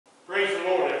Praise the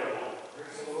Lord, everyone.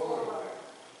 Praise the Lord.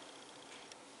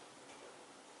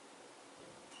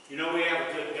 You know, we have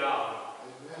a good God.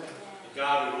 Amen. A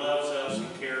God who loves us and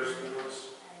cares for us.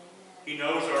 He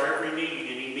knows our every need,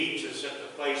 and He meets us at the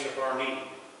place of our need.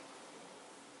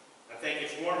 I think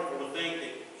it's wonderful to think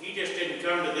that He just didn't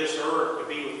come to this earth to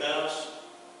be with us,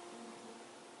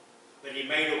 but He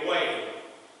made a way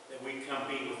that we come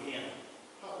be with Him.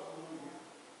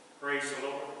 Praise the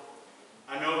Lord.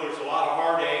 I know there's a lot of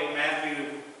heartache. Matthew,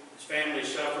 his family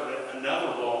suffered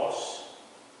another loss.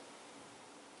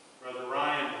 Brother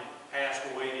Ryan passed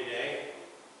away today.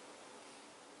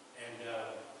 And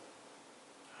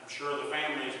I'm sure the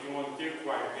family is going through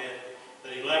quite a bit.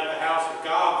 But he left the house of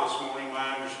God this morning,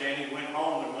 my understanding. He went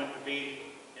home and went to be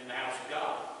in the house of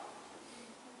God.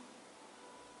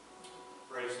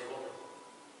 Praise the Lord.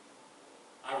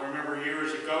 I remember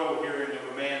years ago hearing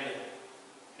of a man that,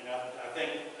 and I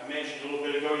think I mentioned a little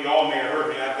bit ago, you all may have heard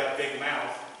me, I've got a big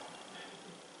mouth,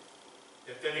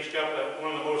 that finished up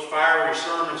one of the most fiery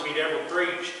sermons he'd ever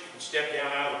preached and stepped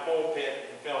down out of the pulpit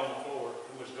and fell on the floor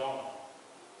and was gone.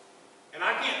 And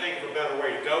I can't think of a better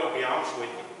way to go, to be honest with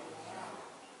you.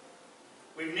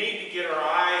 We need to get our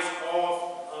eyes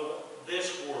off of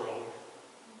this world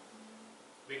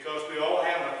because we all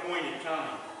have an appointed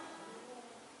time.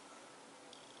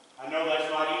 I know that's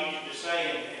not easy to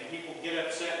say, and people get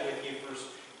upset with you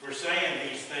for saying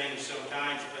these things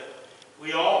sometimes, but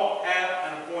we all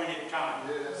have an appointed time.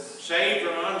 Yes. Saved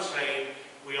or unsaved,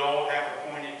 we all have an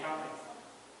appointed time.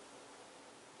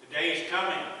 The day is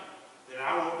coming that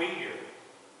I won't be here.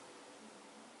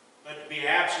 But to be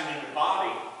absent in the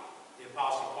body, the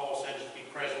Apostle Paul said, is to be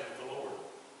present with the Lord.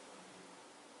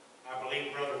 I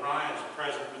believe Brother Ryan is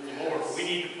present with the Lord. We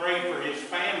need to pray for his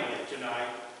family tonight.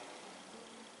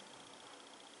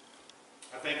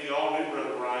 I think you all knew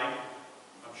Brother Ryan.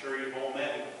 I'm sure you've all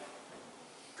met him.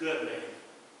 Good man.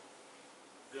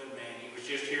 Good man. He was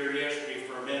just here yesterday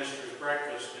for a minister's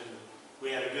breakfast, and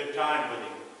we had a good time with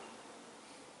him.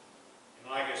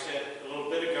 And like I said a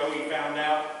little bit ago, he found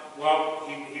out, well,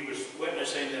 he was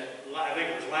witnessing that, I think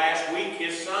it was last week,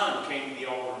 his son came to the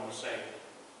altar and was saved.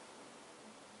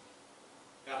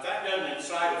 Now, if that doesn't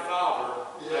excite a father,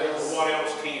 I don't know what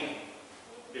else can.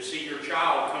 To see your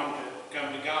child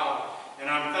come to God. And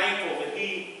I'm thankful that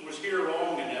he was here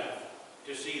long enough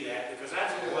to see that, because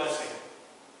that's a blessing.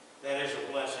 That is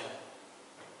a blessing.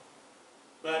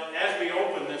 But as we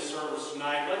open this service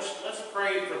tonight, let's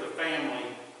pray for the family.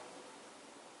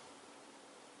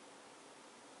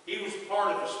 He was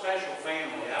part of a special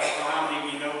family. I don't know how many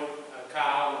of you know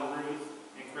Kyle and Ruth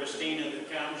and Christina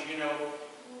that comes. You know,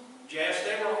 Jess,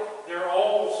 they're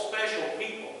all special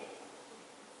people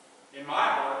in my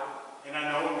heart, and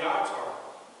I know in God's heart.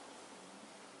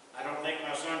 I don't think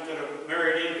my son could have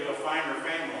married into a finer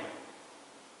family.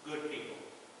 Good people.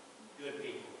 Good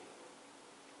people.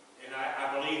 And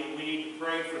I believe that we need to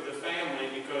pray for the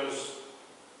family because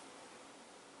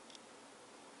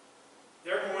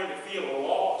they're going to feel a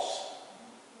loss.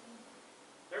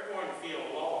 They're going to feel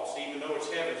a loss. Even though it's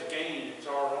heaven's gain, it's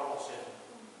our loss.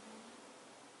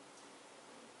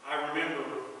 I remember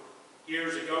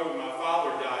years ago when my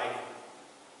father died,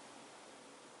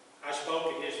 I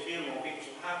spoke at his funeral. People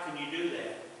said, how can you do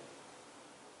that?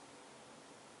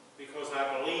 Because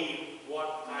I believe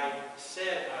what I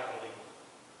said I believe.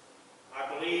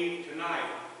 I believe tonight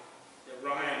that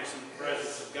Ryan is in the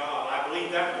presence of God. I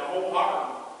believe that with the whole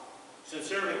heart.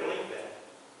 Sincerely believe that.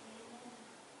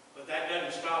 But that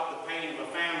doesn't stop the pain of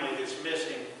a family that's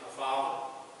missing a father,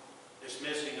 that's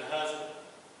missing a husband,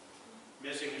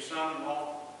 missing a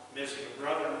son-in-law, missing a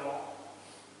brother-in-law.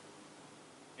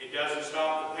 It doesn't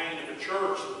stop the pain of a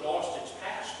church that lost its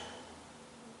pastor.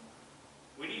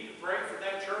 We need to pray for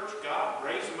that church. God,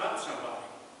 raise them up somebody.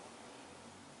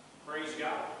 Praise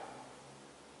God.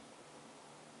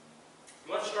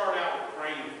 Let's start out with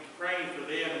praying for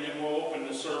them, and then we'll open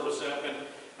the service up. And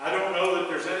I don't know that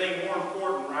there's anything more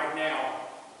important right now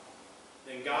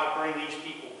than God bring these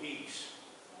people peace.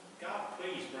 God,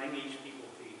 please bring these people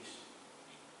peace.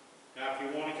 Now, if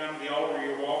you want to come to the altar,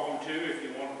 you're welcome to. If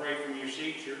you want to pray from your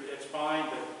seats, that's fine.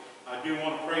 But I do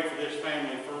want to pray for this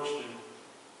family first and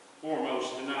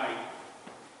foremost tonight,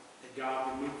 that God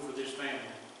would move for this family.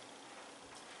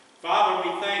 Father,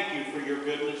 we thank you for your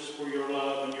goodness, for your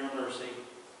love, and your mercy.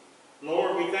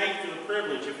 Lord, we thank you for the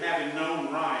privilege of having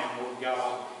known Ryan, Lord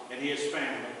God, and his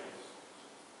family.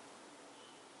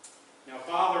 Now,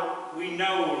 Father, we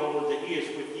know, Lord, that he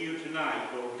is with you tonight,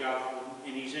 Lord God,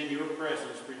 and he's in your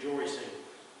presence rejoicing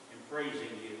and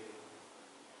praising you.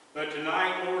 But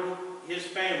tonight, Lord, his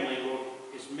family, Lord,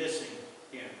 is missing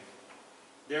him.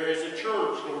 There is a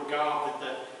church, Lord God,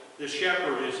 the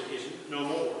shepherd is no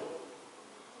more.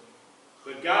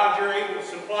 But God, you're able to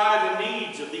supply the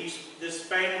needs of this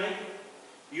family.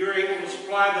 You're able to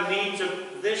supply the needs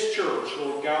of this church,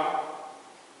 Lord God.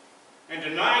 And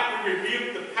tonight we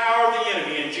rebuke the power of the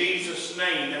enemy in Jesus'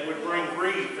 name that would bring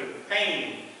grief and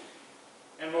pain.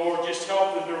 And Lord, just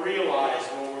help them to realize,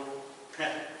 Lord,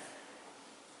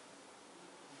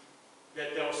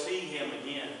 that they'll see him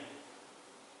again.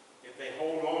 If they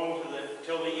hold on to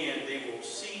till the end, they will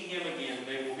see him again.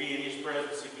 They will be in his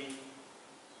presence again.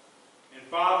 And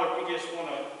Father, we just want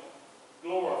to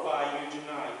glorify you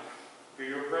tonight for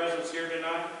your presence here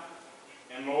tonight.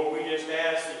 And Lord, we just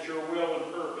ask that your will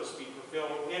and purpose be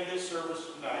fulfilled in this service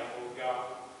tonight, Lord God.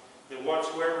 That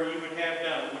whatsoever you would have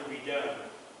done would be done.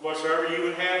 Whatsoever you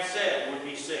would have said would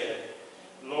be said.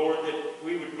 Lord, that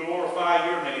we would glorify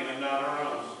your name and not our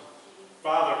own.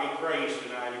 Father, be praised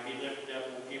tonight. If you lift it up,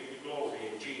 we'll give you glory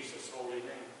in Jesus' holy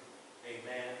name.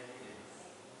 Amen.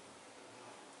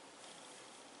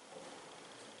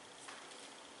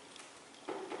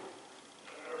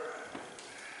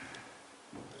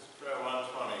 Let's try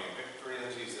 120. Victory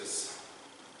in Jesus.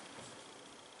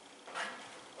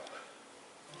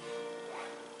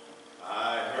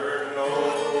 I heard an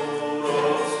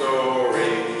old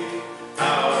story,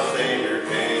 how a Savior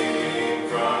came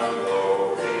from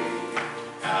glory,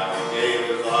 how he gave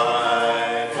his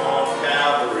life on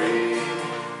Calvary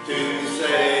to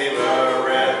save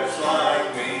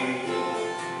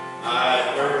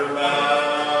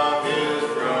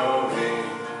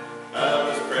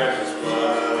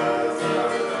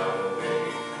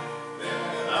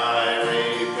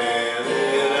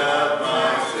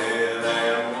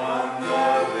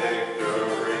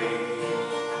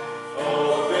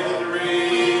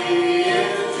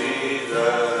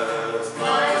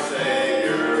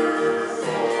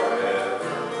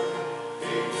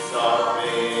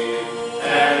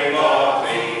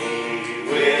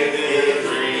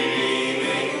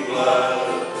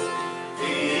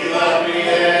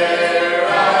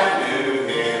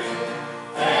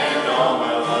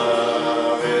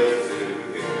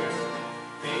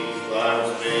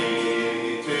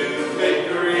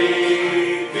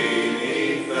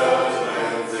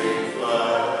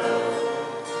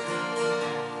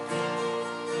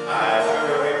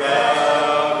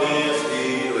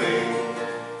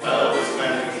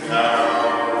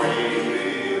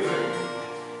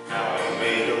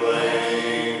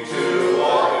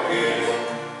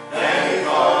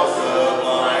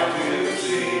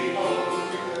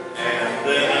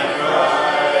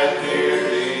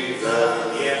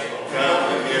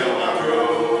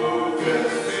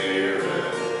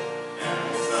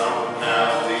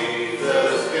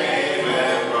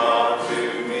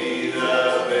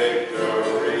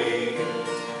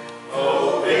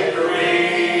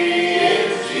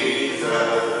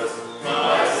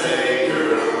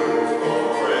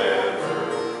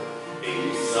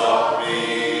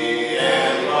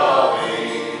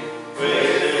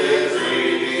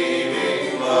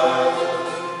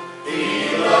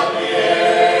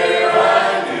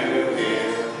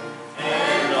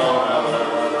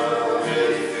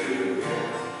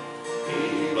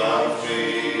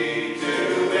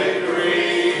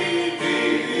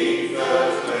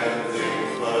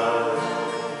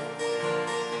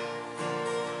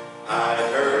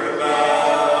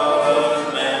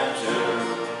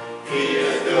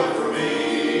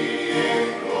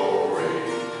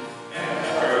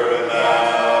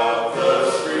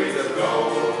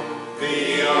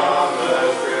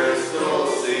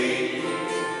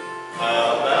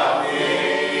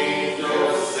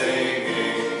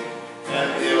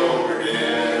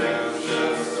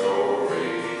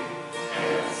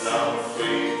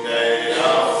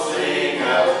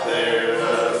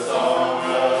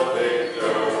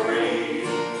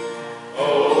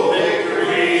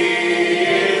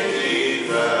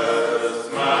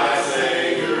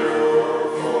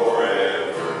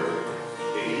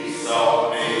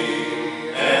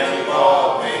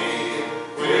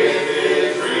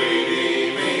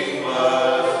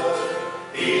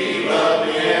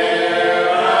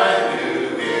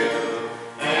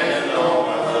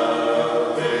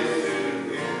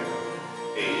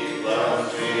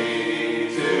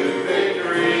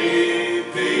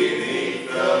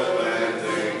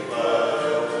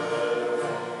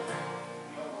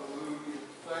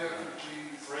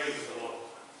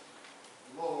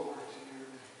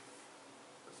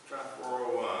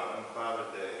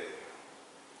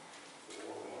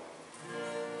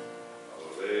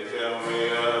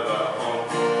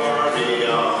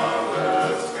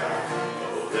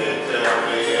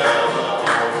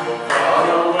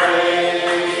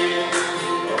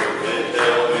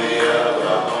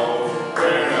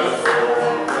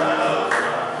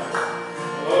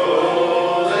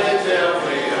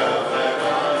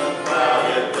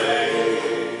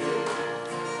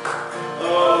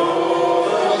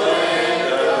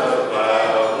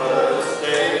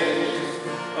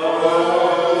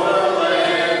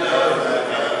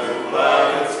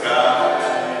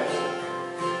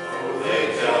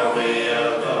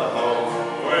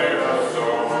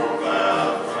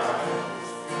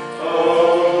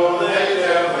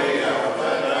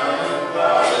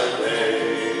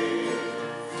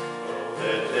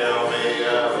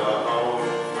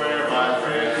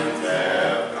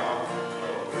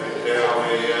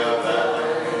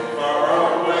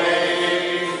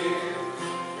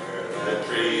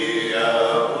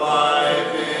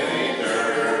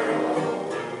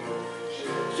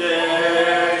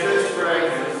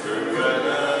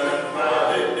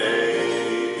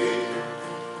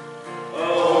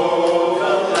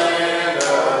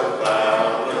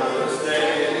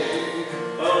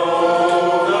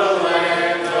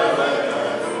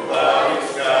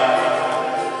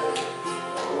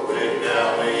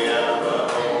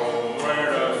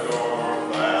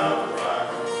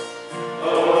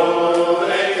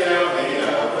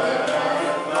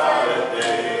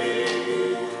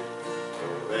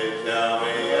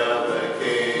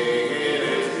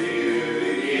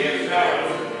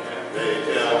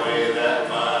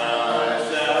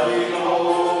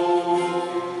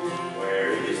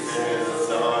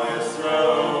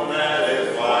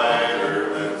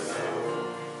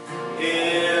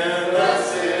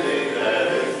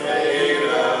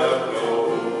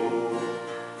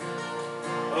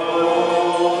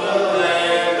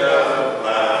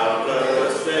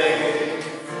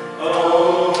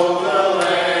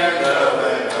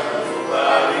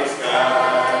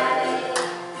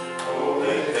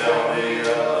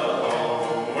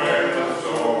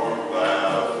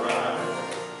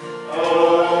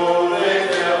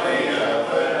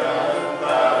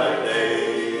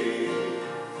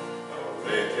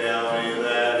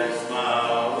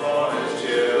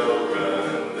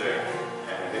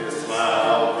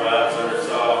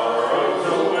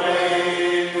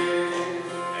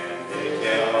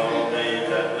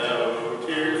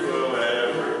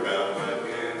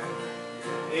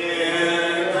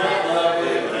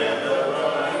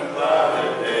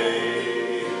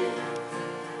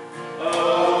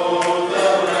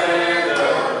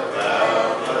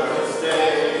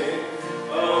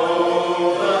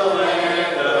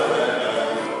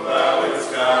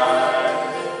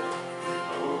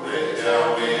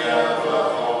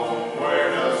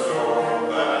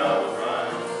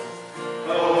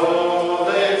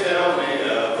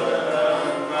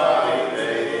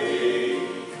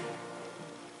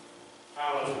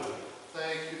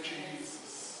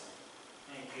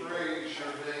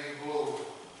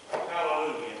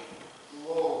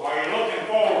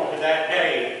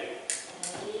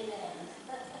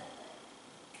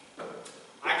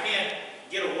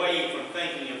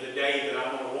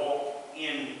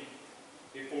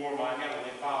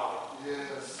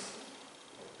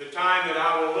The time that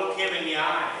I will look him in the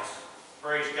eyes.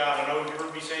 Praise God. I know you've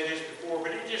heard me say this before,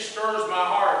 but it just stirs my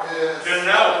heart to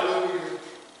know. Hallelujah.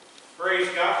 Praise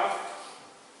God.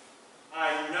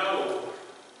 I know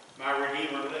my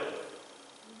Redeemer liveth.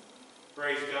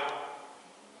 Praise God.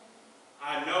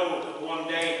 I know that one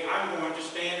day I'm going to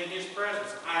stand in his presence.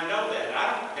 I know that.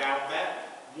 I don't doubt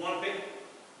that one bit.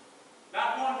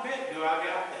 Not one bit do I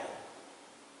doubt that.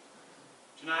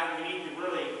 Tonight we need to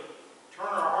really turn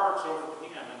our hearts over to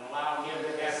him and allow him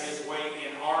to have his way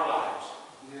in our lives.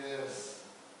 Yes.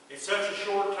 It's such a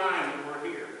short time that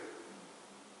we're here.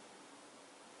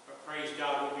 But praise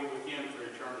God, we'll be with him for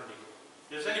eternity.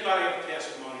 Does anybody have a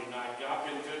testimony tonight? God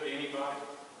been good to anybody?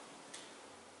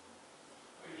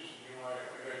 I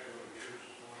got to go to church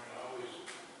this morning.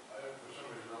 For some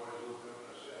reason, I always look up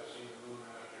and I see the moon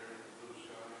out there in the blue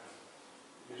sky.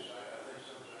 I think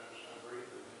sometimes I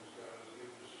breathe the things God has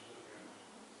given us to look at.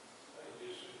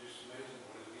 It's just amazing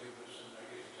what He's given us, and I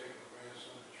get to take my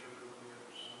grandson to church with me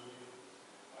every Sunday.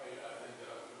 I thank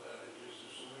God for that. There's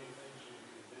so many things that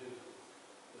you can do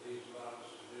that He's allowed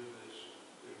us to do.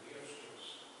 They're gifts to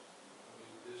us. I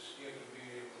mean, this gift of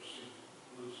being able to see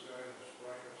blue sky and this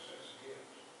brightness, that's a gift.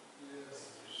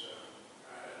 Yes.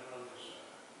 I don't know this.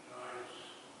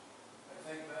 I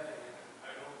think back and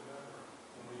I don't remember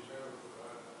when He's ever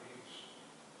provided my needs.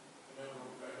 I don't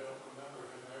remember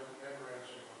Him ever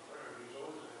answering my prayer. He's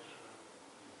always answered them.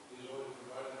 He's always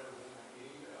provided everything I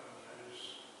need.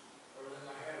 Everything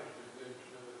I have has been good to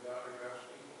know that God or God's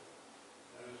people.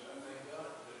 I thank God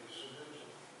that He's so good to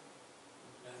me.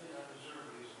 Nothing I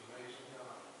deserve, but He's an amazing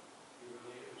God. He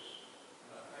really is.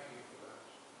 And I thank you for that.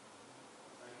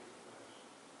 Thank you for that.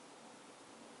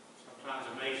 Sometimes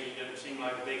amazing doesn't seem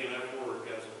like a big enough word,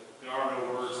 does it? There are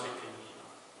no words that can.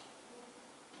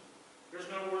 There's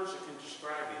no words that can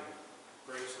describe him.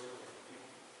 Praise the Lord.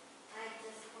 I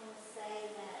just want to say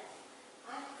that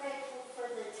I'm grateful for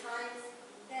the times.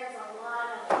 There's a lot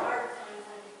of hard times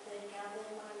I can think of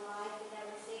in my life and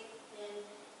everything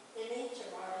in each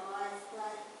of our lives,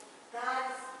 but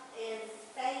God is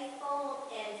faithful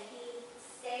and He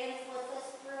stands with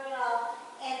us through it all.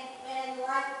 And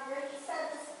like Ricky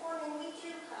said this morning, we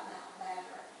do come out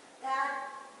better. God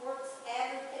works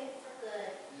everything for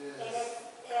good.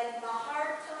 Yes. And the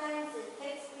hard times and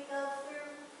things we go through,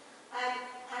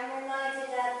 I'm reminded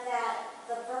of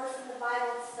the verse in the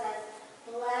Bible that says,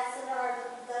 "Blessed are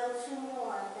those who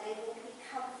mourn; they will be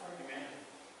comforted." Amen.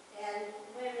 And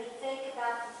when we think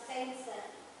about the things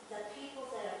that the people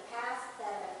that have passed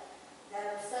that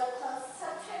are so close,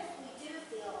 sometimes we do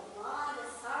feel a lot of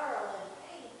sorrow and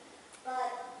pain,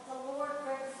 but the Lord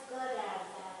brings good out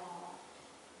of that all.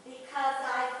 Because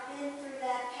I've been through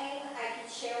that pain, I can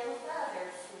share with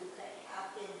others who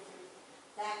have been through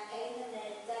that pain, and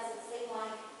it doesn't seem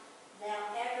like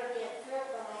they'll ever get through it,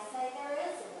 but I say there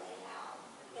is a way out,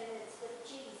 and it's with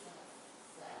Jesus.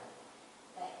 So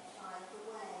they find the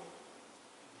way.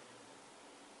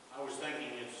 I was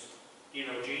thinking it's,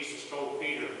 Jesus told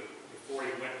Peter before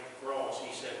he went to the cross,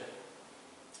 he said,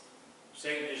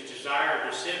 Satan has desired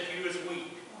to sift you as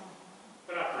wheat,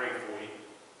 but I prayed for you.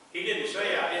 He didn't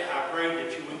say I prayed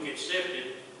that you wouldn't get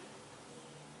sifted.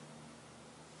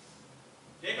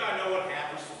 Does anybody know what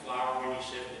happens to flour when you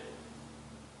sift it?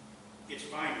 It gets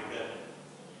finer,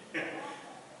 doesn't it?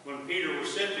 When Peter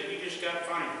was sifted, he just got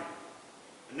finer.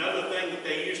 Another thing that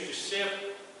they used to sift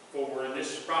for, and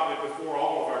this is probably before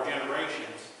all of our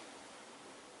generations,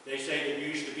 they say there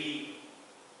used to be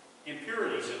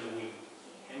impurities in the wheat,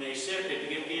 and they sifted to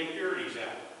get the impurities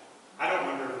out. I don't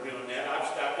remember doing that.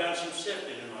 I've done some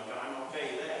sifting in my time, I'll tell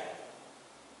you that.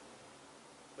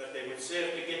 But they would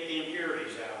sift to get the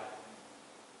impurities out.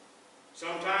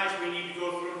 Sometimes we need to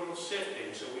go through a little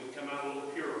sifting so we can come out a little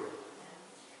purer.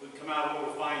 We can come out a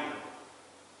little finer.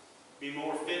 Be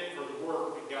more fit for the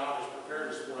work that God has prepared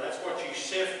us for. That's what you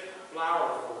sift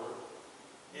flour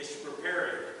for, is to prepare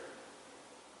it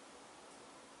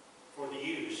for the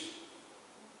use.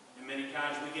 And many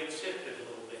times we get sifted a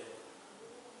little bit.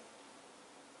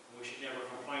 We should never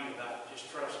complain about it.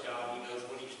 Just trust God. He knows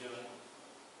what He's doing.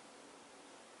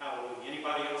 Hallelujah.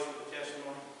 Anybody else with a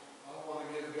testimony? I want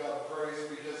to give God praise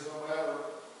because no matter,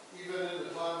 even in the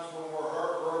times when we're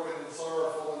heartbroken and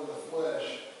sorrowful in the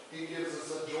flesh, He gives us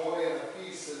a joy and a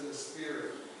peace in the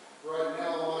spirit. Right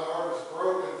now, my heart is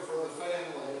broken for the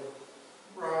family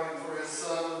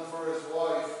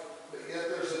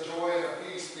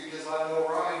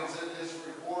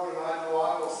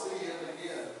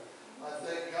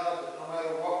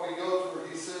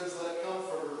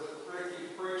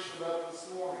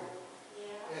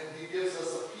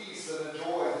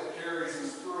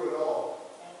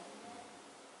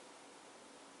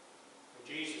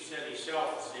Jesus said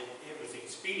himself it was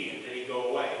expedient that he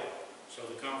go away, so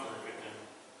the Comforter could come.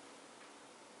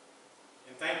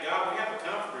 And thank God we have a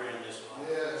Comforter in this life.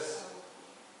 Yes.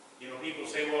 You know, people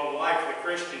say, well, the life of the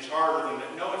Christian's harder than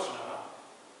that. No, it's not.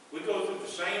 We go through the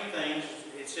same things.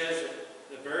 It says that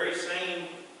the very same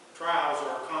trials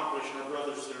are accomplished in our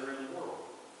brothers that are in the world.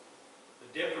 The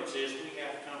difference is we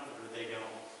have a Comforter, they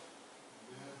don't.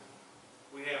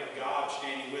 We have a God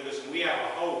standing with us, and we have a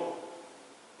hope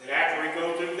that after we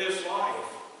go through this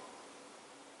life,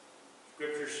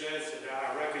 Scripture says that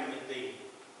I reckon that the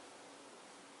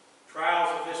trials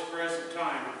of this present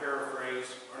time, to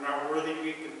paraphrase, are not worthy to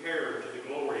be compared to the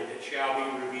glory that shall be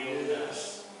revealed in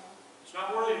us. It's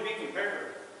not worthy to be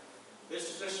compared.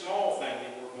 This is a small thing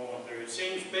that we're going through. It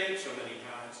seems big so many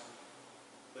times,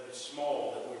 but it's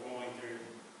small that we're going through.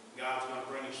 God's going to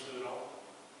bring us through it all.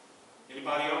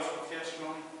 Anybody else with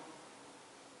testimony?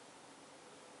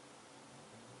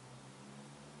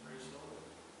 Praise the Lord.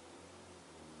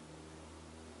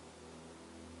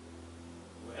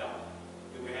 Well,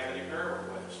 do we have any prayer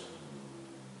requests?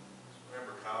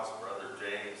 Remember Kyle's brother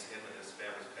James, him and his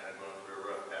family's kind of going through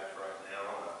a rough patch right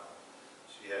now.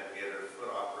 She had to get her foot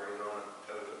operated on and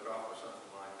toe took off or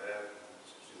something like that.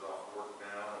 So she's off work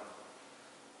now, and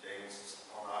James is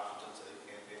on oxygen, so he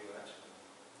can't do much.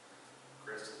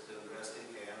 Chris is doing the best he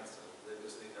can, so they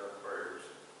just need our prayers.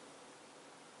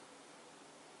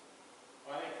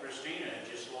 Well, I think Christina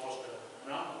just lost an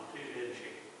uncle too, didn't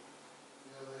she?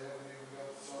 Yeah, they haven't even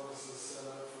got the services set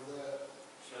up for that.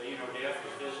 So, you know, Jeff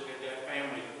has visited that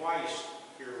family twice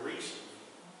here recently.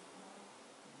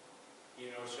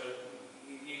 You know, so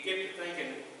you get to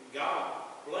thinking, God,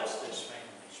 bless this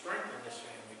family, strengthen this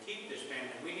family, keep this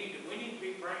family. We need to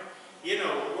be praying. You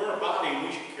know, we're a body and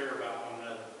we should care about one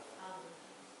another.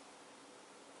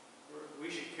 We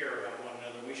should care about one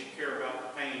another. We should care about the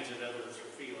pains that others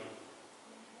are feeling.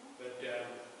 But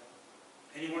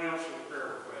anyone else with a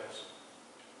prayer request?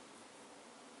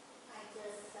 I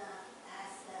just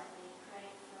ask that we pray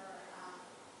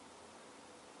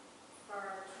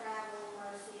for traveling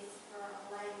mercies for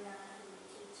Elena, who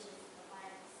teaches the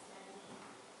Bible study.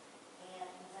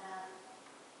 And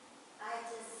I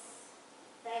just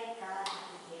thank God to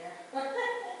be here.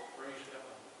 Praise God.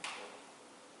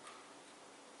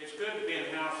 It's good to be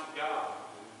in the house of God.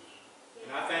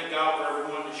 And I thank God for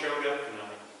everyone that showed up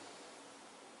tonight.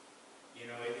 You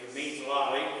know, it means a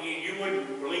lot. You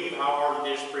wouldn't believe how hard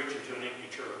it is preaching to an empty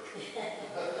church.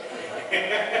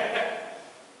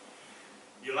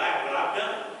 You laugh, but I've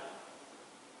done it.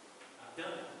 I've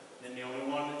done it. Been the only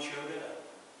one that showed up.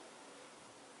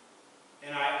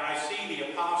 And I see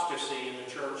the apostasy in the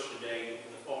church today,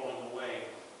 the falling away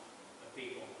of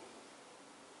people.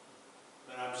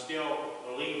 But I'm still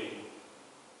believing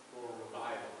for a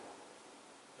revival.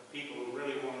 The people who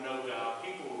really want to know God,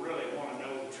 people who really want to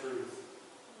know the truth.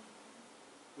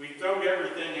 We thrown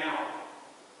everything out.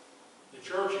 The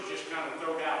church has just kind of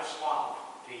thrown out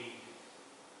slop to eat.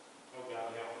 Oh,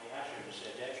 God help me. I shouldn't have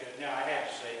said that. No, I had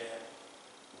to say that.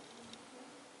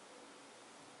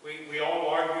 We all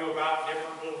argue about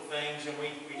different little things, and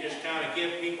we just kind of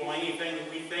give people anything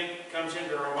that we think comes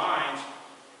into our minds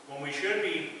when we should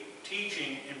be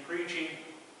teaching and preaching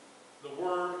the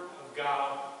Word of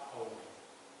God only.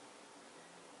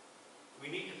 We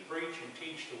need to preach and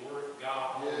teach the Word of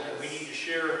God only. Yes. We need to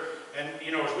share, and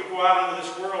you know, as we go out into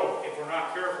this world, if we're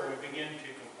not careful, we begin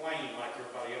to complain like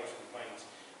everybody else complains.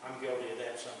 I'm guilty of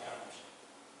that sometimes.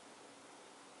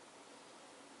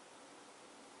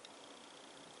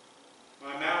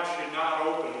 My mouth should not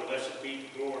open unless it be to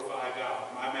glorify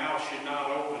God. My mouth should not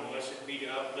open unless it be to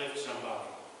uplift somebody.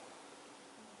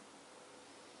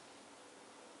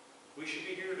 We should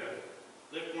be here to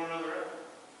lift one another up.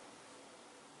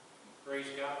 Praise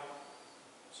God.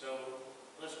 So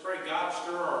let's pray God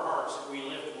stir our hearts that we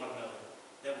lift one another,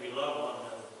 that we love one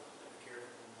another, that we care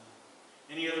for one another.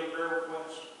 Any other prayer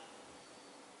requests?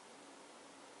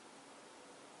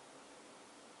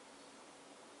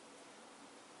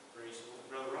 Praise the Lord.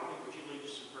 Brother Ronnie, would you lead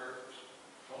us in prayer?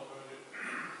 Father, I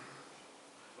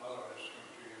just come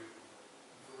to you.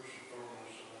 First and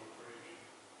foremost, I want to praise you.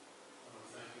 I want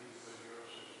to thank you because you are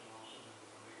such an awesome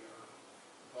and mighty God.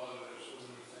 Father, there's so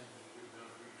many things that you've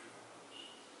done for each one of us.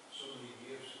 So many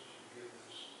gifts that you've given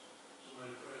us. So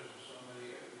many presents, so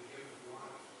many, the gift of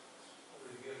life.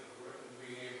 The gift of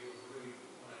being able to breathe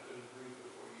when I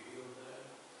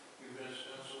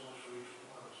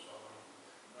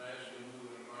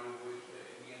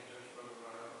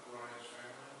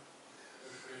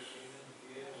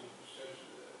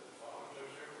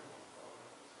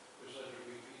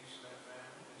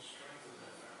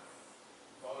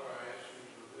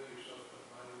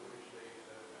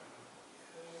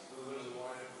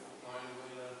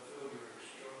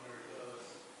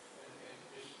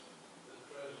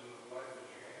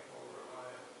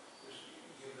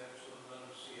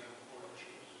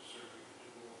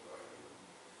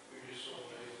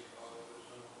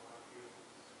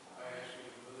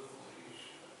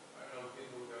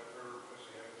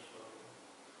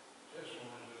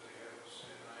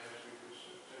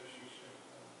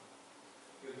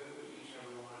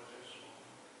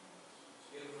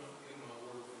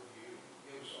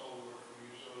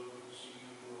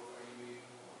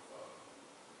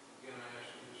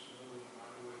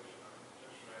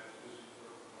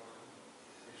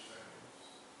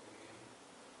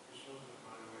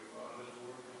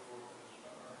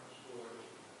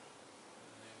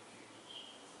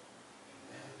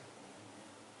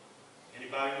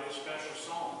anybody with a special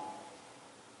song?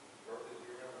 Dorothy, do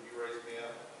you remember you raised me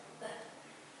up?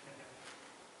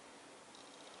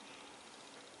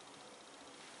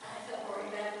 I don't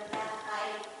remember that.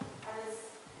 I was,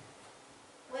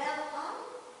 well,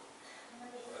 let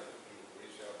me We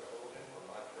shall behold him for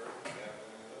my church, we have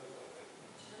any of those, I think.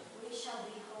 We shall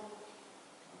behold.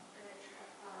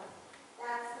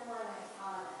 That's the one I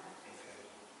thought of. Okay.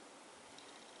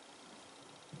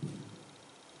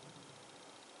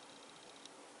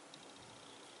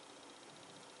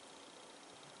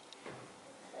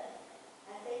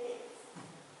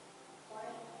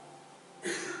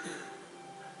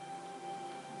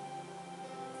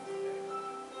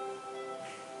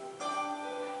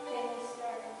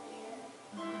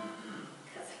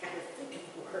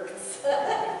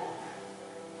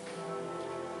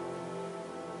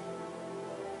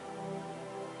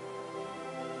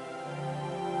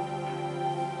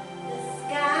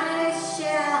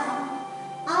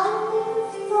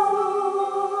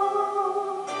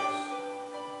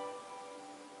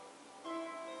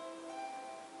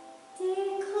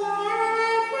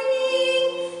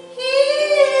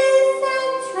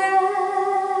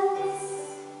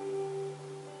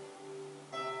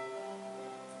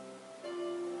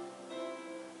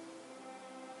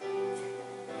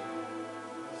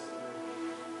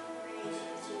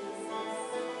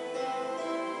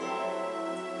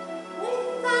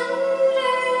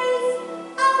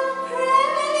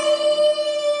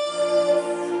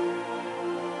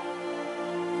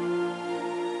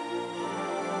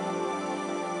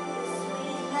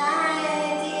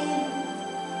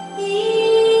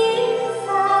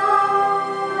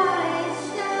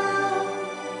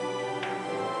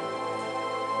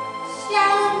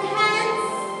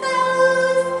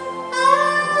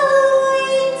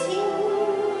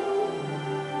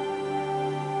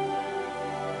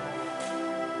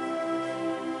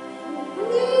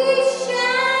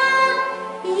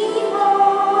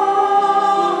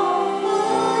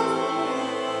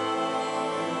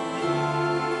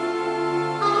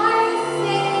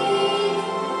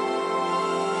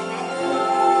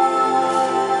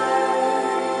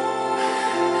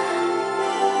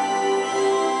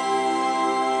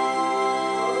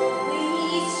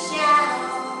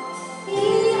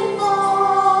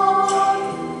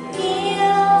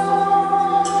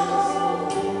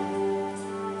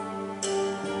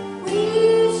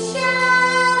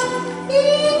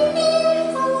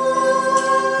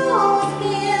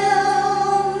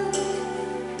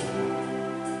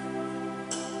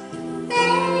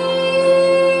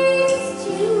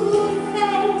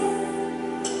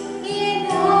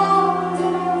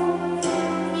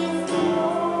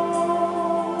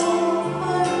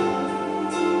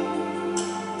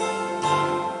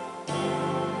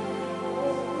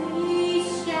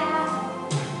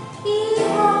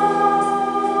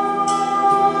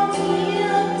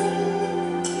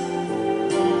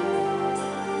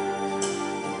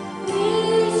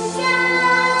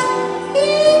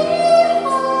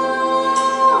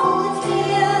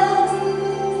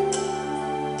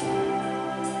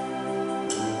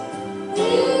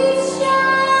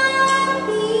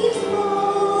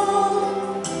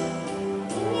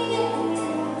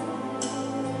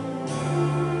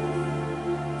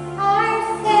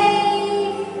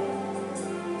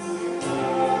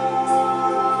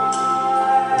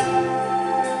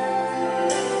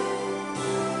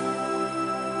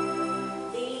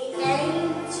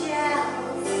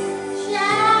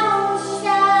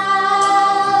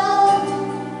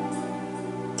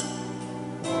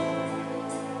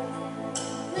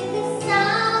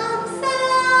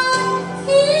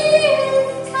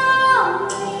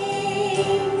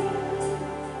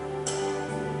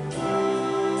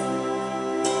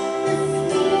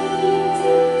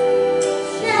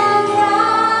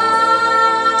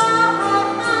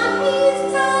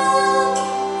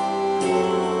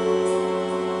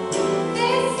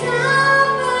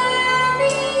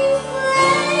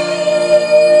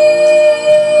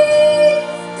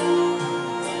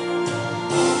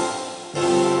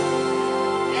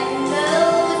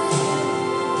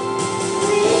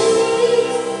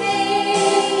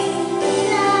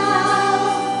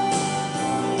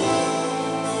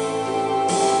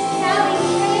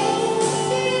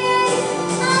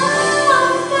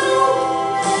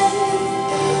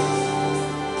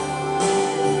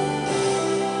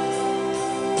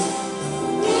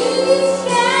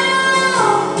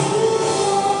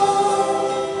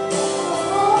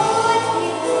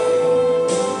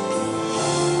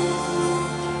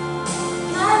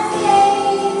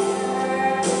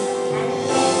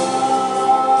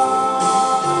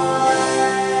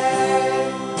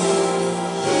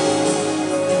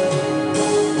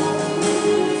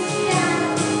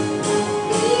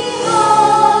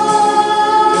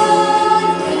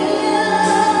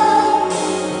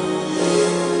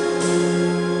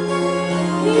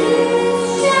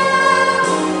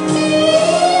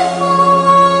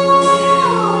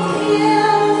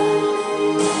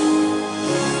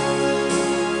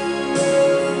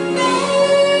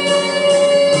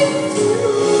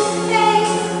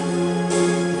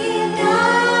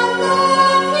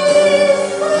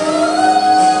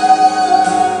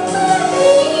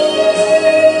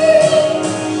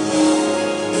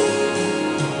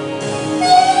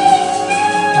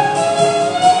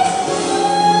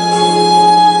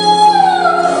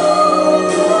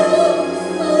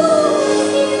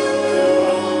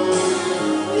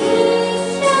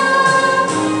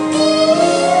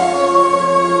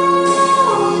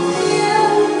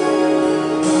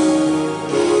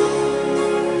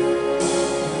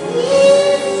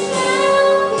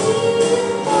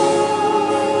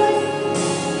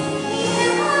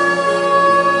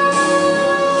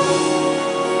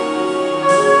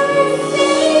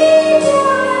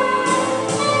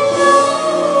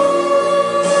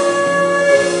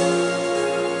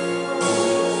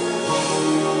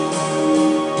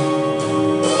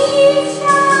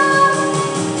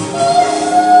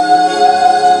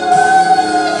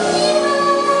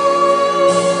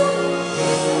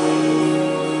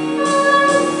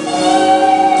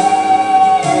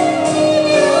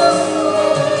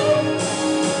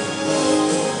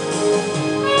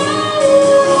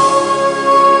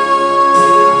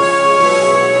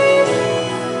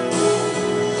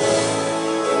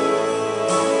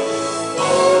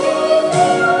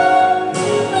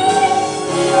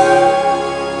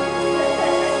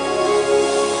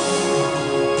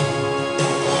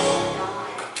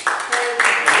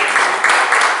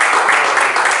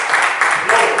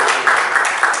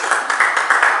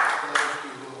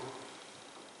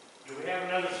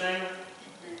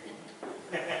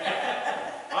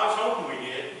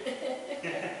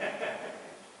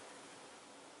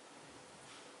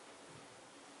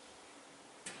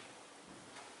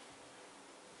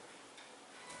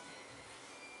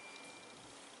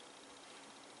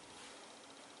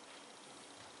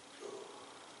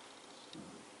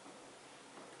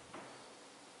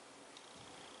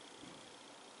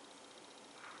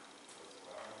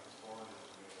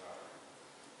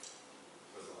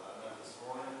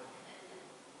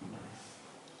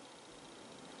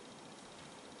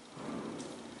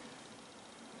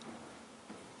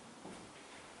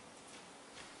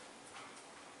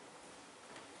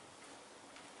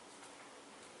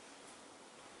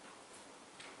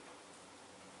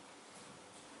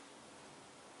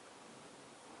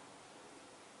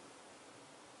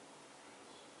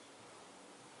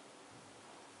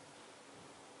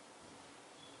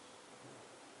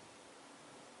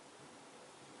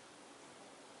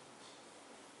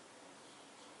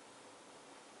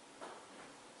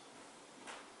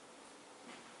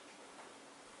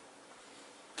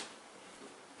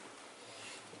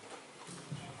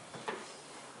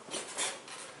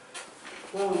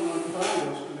 Well, we want to try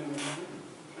those communion.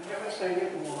 I haven't sang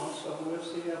it in a while, so we'll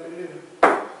see how we do.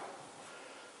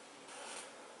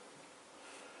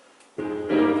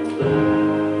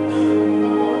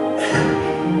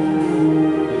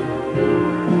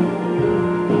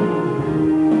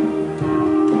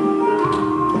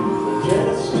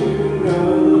 Just to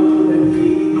know that He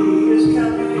is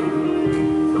coming,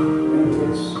 and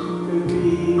this could be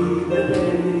the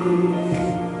day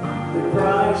that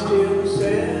Christ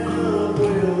Himself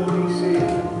will be seen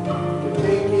to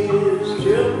take His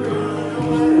children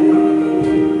away.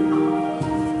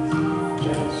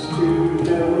 Just to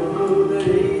know that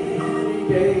in He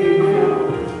gave Him,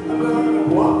 I'm gonna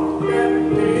walk that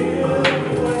little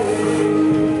way.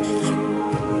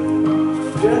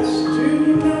 Just to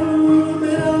know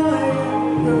that I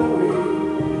am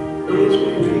going gives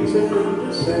me reason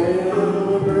to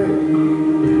celebrate.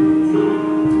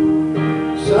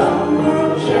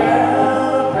 Someone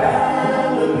shout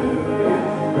hallelujah,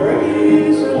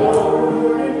 praise the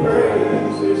Lord and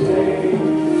praise His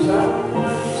name.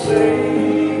 Someone say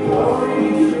glory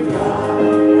to God,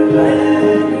 and let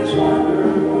His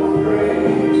wonderful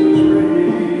praises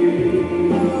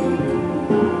ring.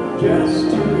 Just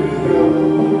to know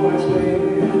I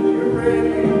stand here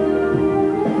ready,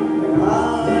 and I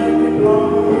can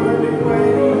hardly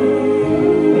wait.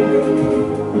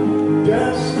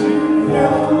 Just to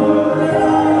know that I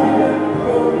am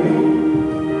going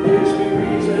gives me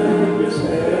reason to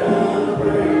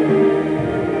celebrate.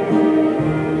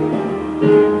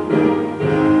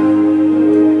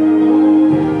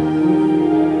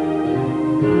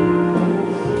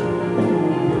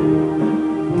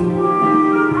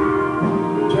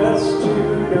 Just to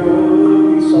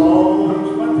know He solves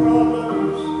my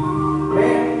problems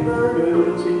and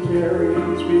burdens He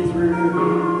carries me through.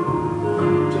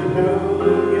 To know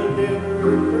He'll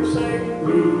never forsake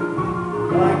me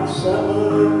like some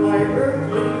of my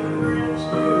earthly friends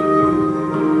do.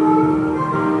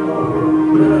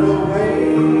 When the way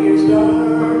is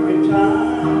dark and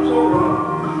times are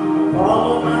rough, I fall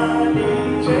on my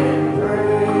knees and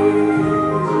pray.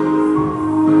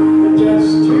 And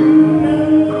just to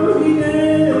know He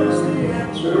is the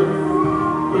answer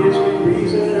gives me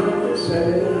reason to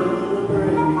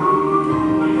celebrate.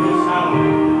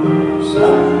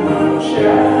 Someone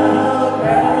shout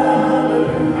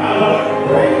hallelujah,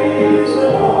 praise the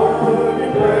Lord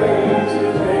and praise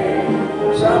His name.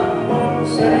 Someone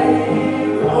say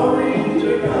glory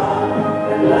to God,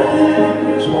 and let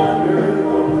His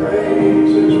wonderful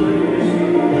praises ring.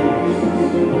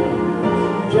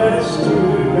 Just to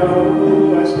know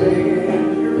I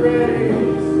stand here ready,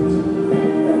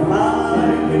 and I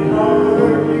can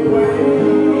hardly wait.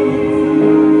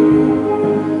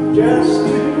 Just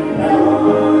to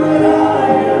know that I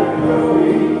am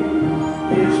going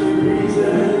gives me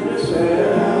reason to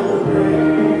celebrate.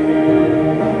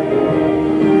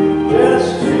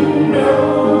 Just to know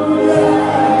that I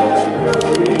am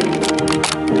going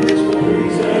gives me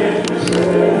reason to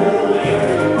celebrate.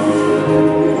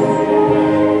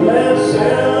 Let's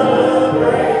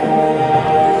celebrate.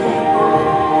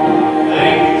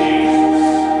 Thank you, Jesus.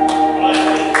 Bless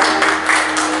you.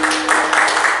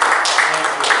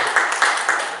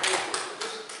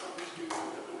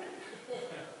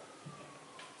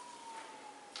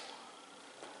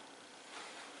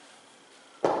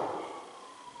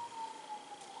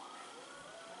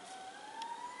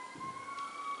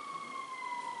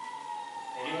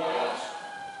 Anyone else?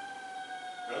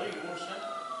 Really? You want to sing?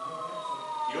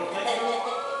 You don't think so?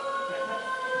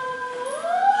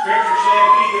 Scripture said,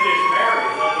 "He that is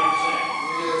married, let him sing."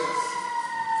 Yes.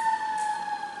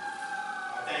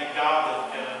 I thank God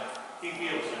that He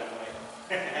feels that way.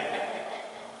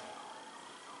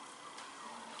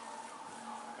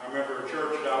 I remember a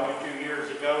church that I went to years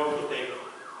ago that they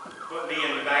put me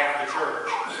in the back of the church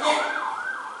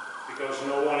because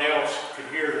no one else could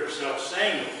hear themselves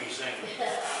sing with me singing.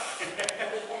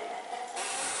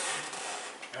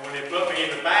 And when they put me in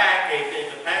the back, the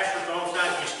pastor told me,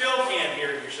 "You still can't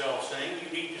hear yourself sing. You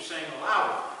need to sing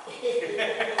louder."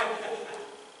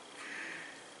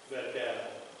 But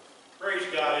praise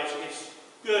God, it's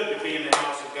good to be in the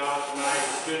house of God tonight.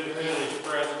 It's good to feel His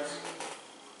presence.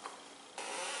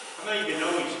 How many of you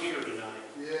know He's here tonight?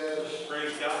 Yes.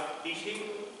 Praise God. He's here.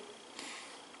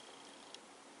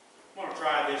 I'm going to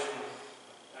try this one.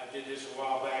 I did this a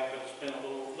while back, but it's been a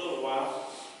little while.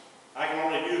 I can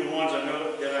only do the ones I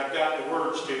know that I've got the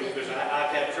words to, because I've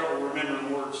had trouble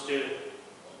remembering words to.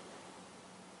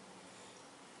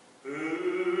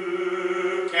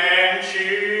 Who can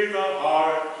cheer the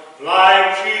heart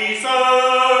like Jesus?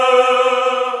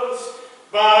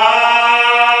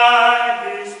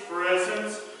 By His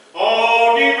presence all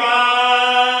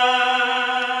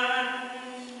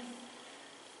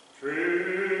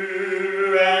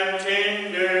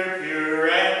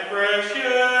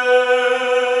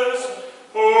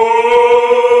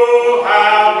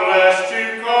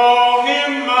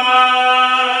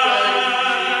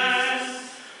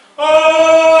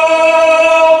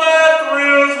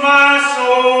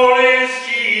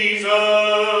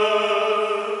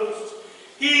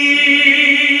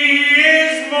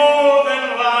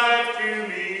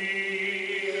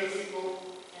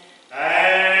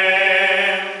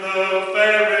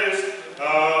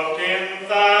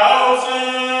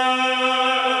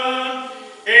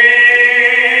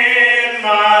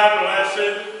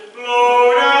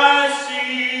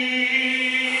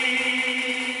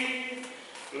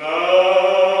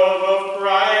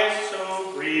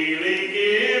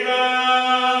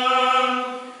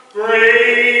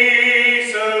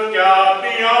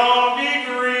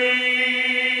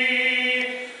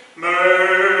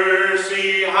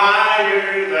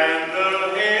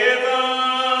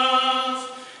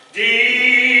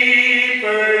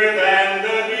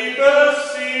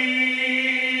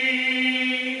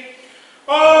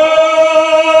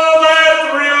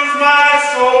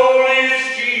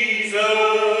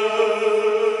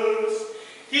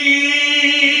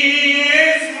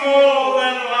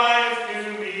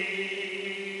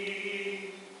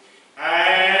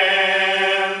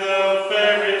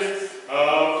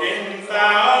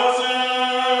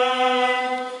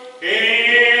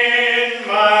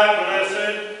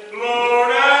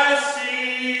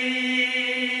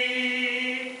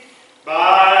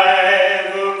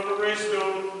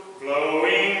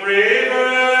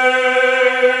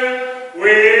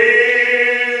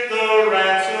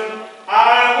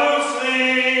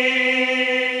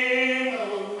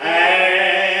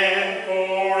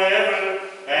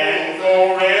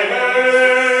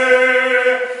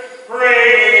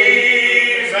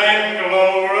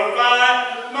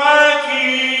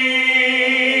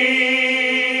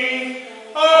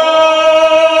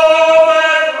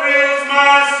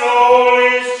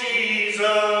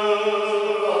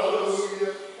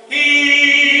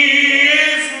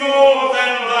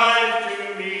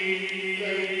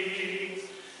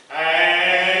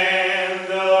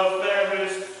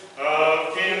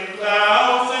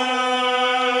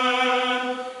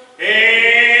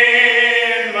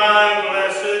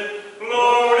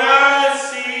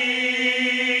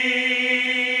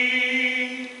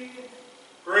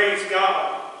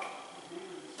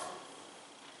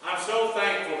I'm so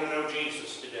thankful to know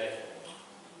Jesus today.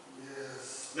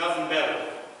 Yes. Nothing better.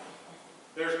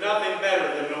 There's nothing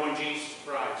better than knowing Jesus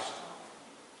Christ.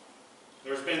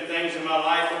 There's been things in my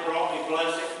life that brought me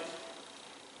blessing,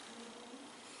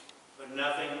 but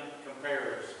nothing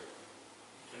compares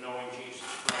to knowing Jesus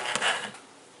Christ.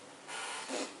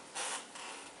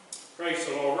 Praise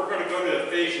the Lord. We're going to go to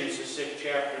Ephesians, the 6th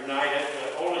chapter tonight.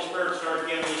 The Holy Spirit started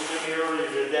giving this to me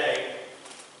earlier today.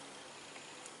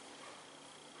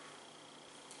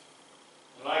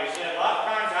 And like I said, a lot of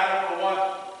times I don't know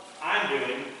what I'm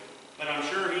doing, but I'm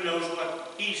sure He knows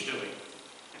what He's doing.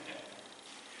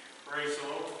 Praise the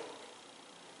Lord.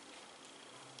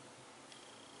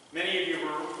 Many of you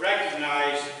will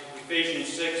recognize Ephesians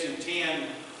 6 and 10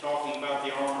 talking about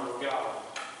the armor of God.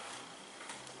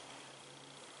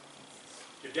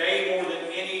 Today, more than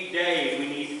any day, we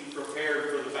need to be prepared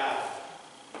for the battle.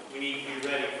 We need to be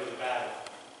ready for the battle.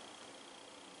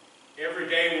 Every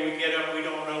day when we get up, we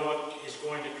don't know what is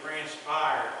going to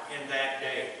transpire in that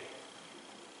day.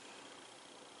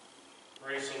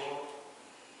 Praise the Lord.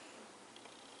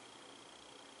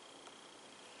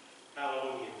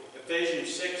 Hallelujah.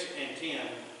 Ephesians 6 and 10.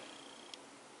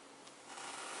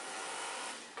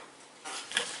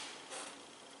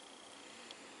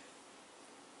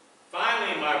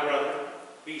 Finally, my brother,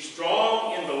 be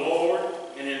strong in the Lord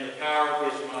and in the power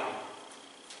of His might.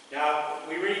 Now,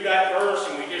 we read that verse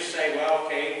and we just say, well,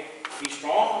 okay, be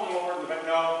strong in the Lord. But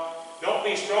no, don't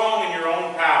be strong in your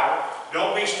own power.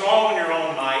 Don't be strong in your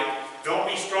own might. Don't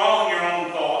be strong in your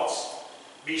own thoughts.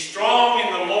 Be strong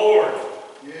in the Lord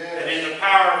and in the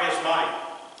power of His might.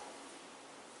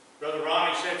 Brother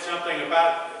Ronnie said something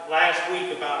about last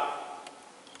week about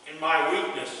in my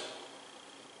weakness,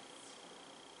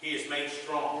 He is made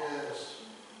strong. Yes.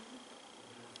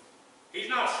 He's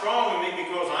not strong in me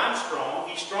because I'm strong.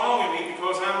 He's strong in me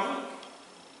because I'm weak.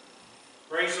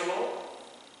 Praise the Lord.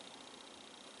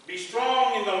 Be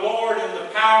strong in the Lord and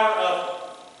the power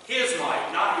of His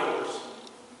might, not yours.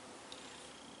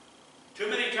 Too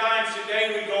many times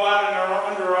today we go out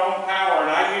under our own power,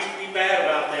 and I used to be bad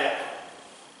about that.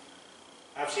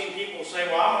 I've seen people say,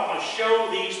 well, I'm going to show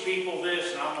these people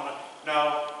this, and I'm going to...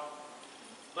 No.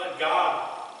 Let God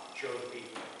show the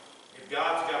people. If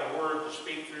God's got a word to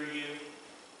speak through you,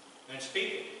 then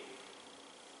speak it.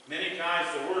 Many times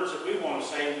the words that we want to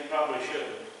say, we probably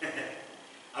shouldn't.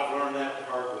 I've learned that the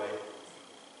hard way.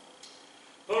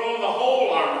 Put on the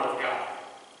whole armor of God.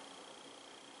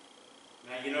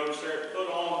 Now you notice there, put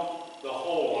on the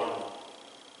whole armor.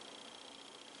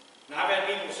 Now I've had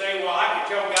people say, well, I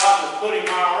could tell God was putting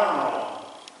my armor on.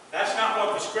 That's not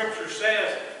what the Scripture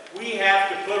says. We have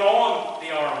to put on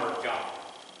the armor of God.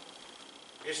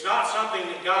 It's not something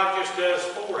that God just does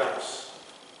for us.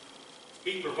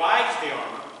 He provides the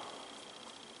armor.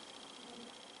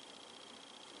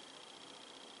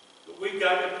 But we've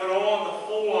got to put on the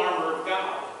whole armor of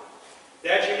God,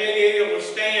 that you may be able to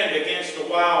stand against the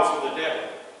wiles of the devil.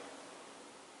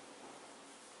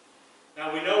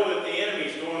 Now we know that the enemy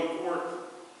is going forth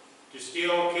to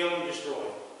steal, kill, and destroy.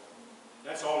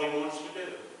 That's all he wants to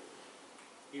do.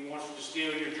 He wants to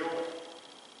steal your joy.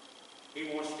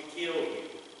 He wants to kill you.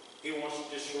 He wants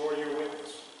to destroy your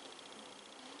witness.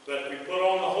 But if we put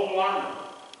on the whole armor,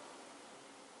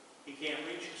 he can't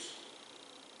reach us.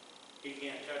 He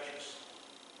can't touch us.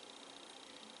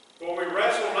 For we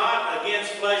wrestle not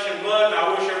against flesh and blood, and I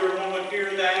wish everyone would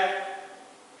hear that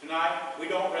tonight. We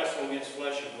don't wrestle against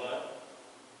flesh and blood.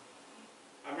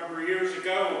 I remember years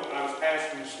ago, I was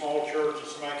pastoring a small church, and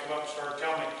somebody came up and started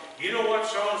telling me, you know what,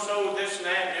 so-and-so, this and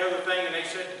that, and the other thing, and they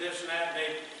said this and that,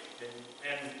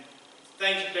 and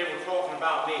things that they were talking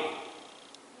about me.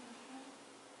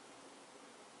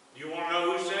 You want to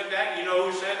know who said that? You know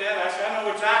who said that? I said, I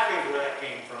know exactly where that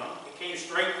came from. It came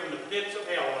straight from the pits of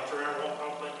hell, and it's around what I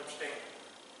don't understand.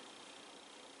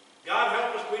 God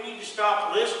help us, we need to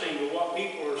stop listening to what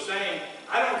people are saying.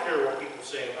 I don't care what people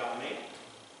say about me.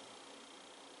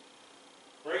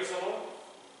 Praise the Lord.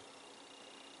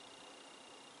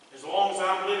 As long as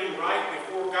I'm living right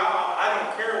before God, I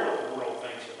don't care what the world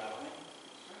thinks about me.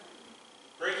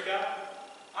 Praise God.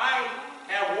 I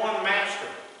have one master.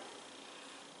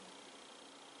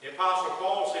 The Apostle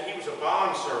Paul said he was a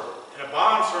bondservant. And a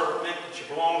bondservant meant that you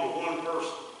belonged to one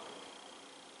person.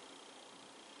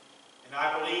 And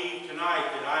I believe tonight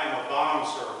that I am a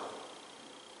bondservant.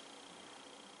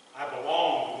 I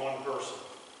belong to one person.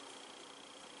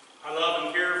 I love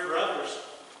and care for others.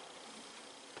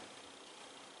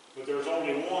 But there's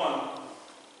only one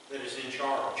that is in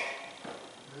charge.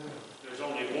 There's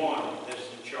only one that is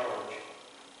in charge.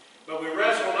 But we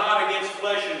wrestle not against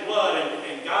flesh and blood,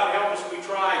 and God help us, we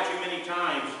try too many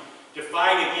times to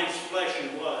fight against flesh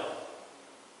and blood.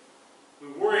 We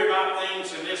worry about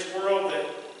things in this world that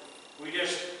we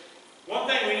just... One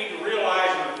thing we need to realize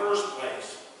in the first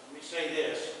place, let me say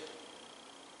this.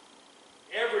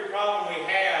 Every problem we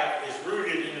have is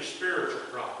rooted in a spiritual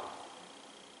problem.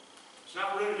 It's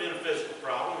not rooted in a physical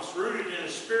problem, it's rooted in a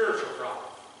spiritual problem.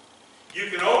 You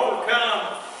can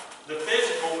overcome the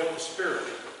physical with the spiritual.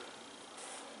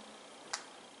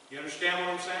 You understand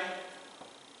what I'm saying?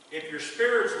 If your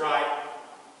spirit's right,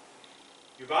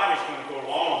 your body's going to go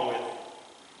along with it.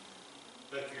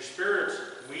 But if your spirit's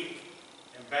weak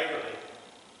and beggarly,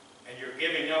 and you're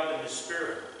giving up in the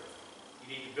spirit,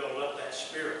 you need to build up that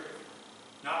spirit.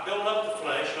 Not build up the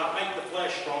flesh, not make the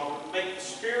flesh stronger, but make the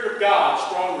Spirit of God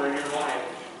stronger in your life.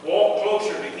 Walk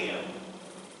closer to Him.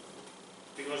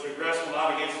 Because we wrestle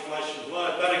not against flesh and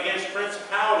blood, but against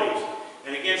principalities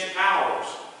and against powers,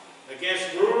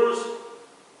 against rulers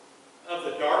of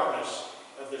the darkness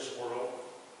of this world,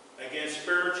 against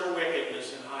spiritual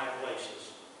wickedness in high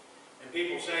places. And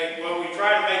people say, well, we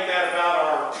try to make that about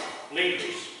our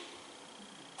leaders.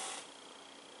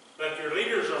 But if your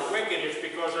leaders are wicked, it's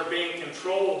because they're being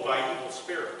controlled by evil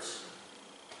spirits.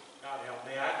 God help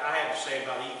me. I have to say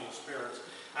about evil spirits.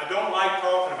 I don't like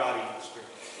talking about evil spirits.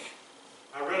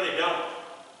 I really don't.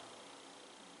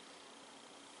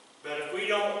 But if we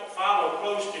don't follow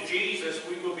close to Jesus,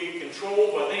 we will be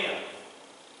controlled by them.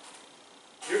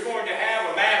 You're going to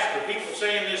have a master. People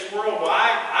say in this world, well,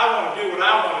 I want to do what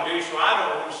I want to do, so I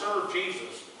don't want to serve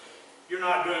Jesus. You're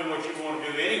not doing what you want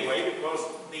to do anyway, because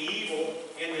the evil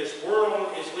in this world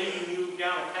is leading you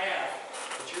down a path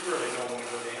that you really don't want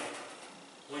to go down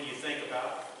when you think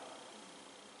about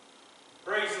it.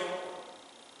 Praise the Lord.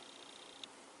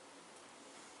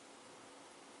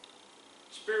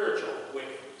 Spiritual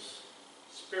wickedness.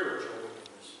 Spiritual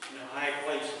wickedness in the high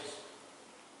places.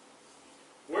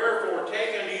 Wherefore,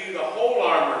 take unto you the whole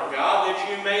armor of God, that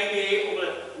you may be able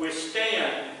to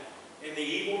withstand in the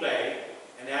evil day,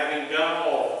 and having done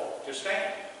all, to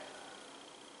stand.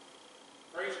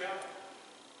 Praise God.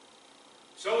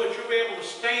 So that you'll be able to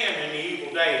stand in the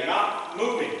evil day, not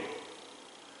moving,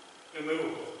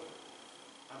 immovable.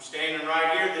 I'm standing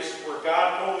right here. This is where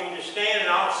God told me to stand, and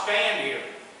I'll stand here.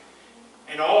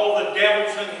 And all the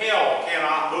devils in hell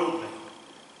cannot move me.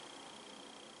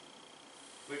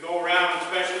 We go around,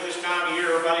 especially this time of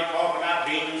year, everybody talking about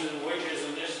demons and witches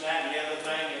and this and that and the other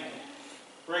thing. And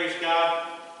praise God.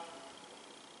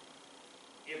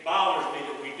 It bothers me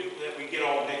that we get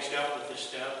all mixed up with this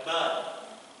stuff,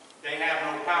 but they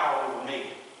have no power over me.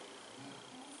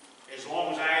 As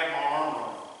long as I have my armor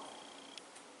on.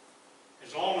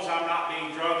 As long as I'm not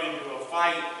being drugged into a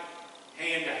fight,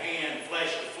 hand to hand,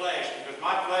 flesh to flesh, because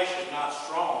my flesh is not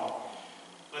strong.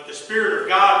 But the Spirit of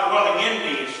God dwelling in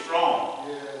me is strong.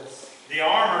 Yes. The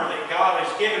armor that God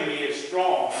has given me is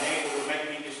strong and able to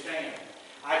make me to stand.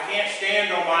 I can't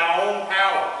stand on my own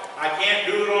power. I can't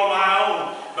do it on my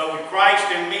own. But with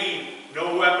Christ in me,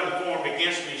 no weapon formed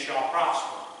against me shall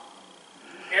prosper.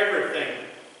 Everything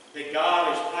that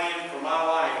God has planned for my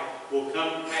life will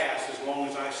come to pass as long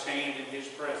as I stand in His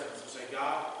presence and say,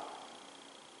 God,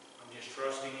 I'm just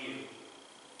trusting you.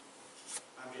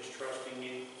 I'm just trusting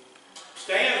you.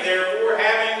 Stand therefore,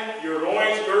 having your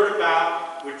loins girded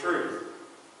about with truth.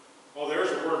 Oh,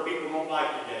 there's a word people don't like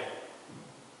today.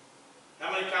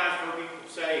 How many times heard people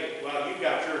say, well, you've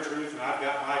got your truth and I've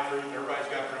got my truth, and everybody's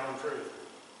got their own truth.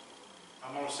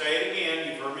 I'm going to say it again.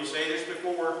 You've heard me say this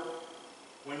before.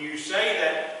 When you say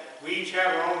that we each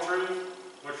have our own truth,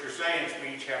 what you're saying is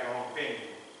we each have our own opinion.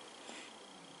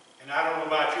 And I don't know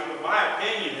about you, but my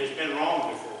opinion has been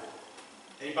wrong before.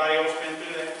 Anybody else been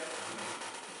through that?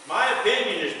 My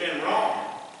opinion has been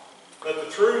wrong, but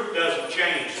the truth doesn't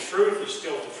change. The truth is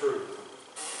still the truth.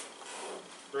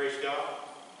 Praise God.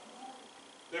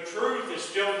 The truth is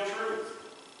still the truth.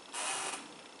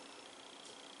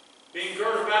 Being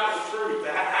girded about with truth.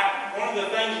 One of the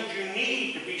things that you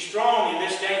need to be strong in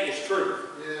this day is truth.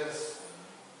 Yes.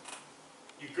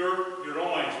 You gird your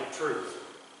loins with truth.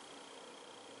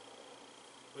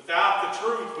 Without the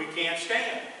truth, we can't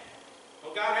stand.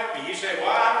 Well, God help me. You say,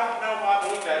 well, I don't know if I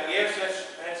believe that. Yes,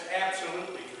 that's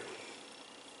absolutely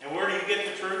true. And where do you get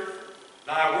the truth?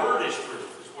 Thy word is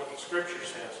truth, is what the Scripture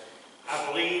says.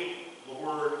 I believe the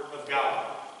Word of God.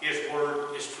 His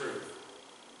Word is truth.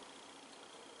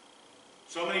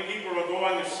 So many people are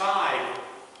going aside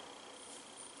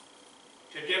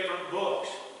to different books,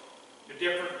 to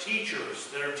different teachers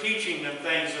that are teaching them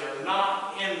things that are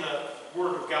not in the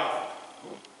Word of God.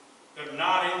 They're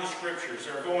not in the Scriptures.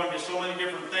 They're going to so many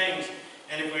different things.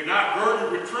 And if we're not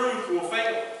girded with truth, we'll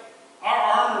fail. Our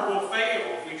armor will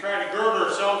fail if we try to gird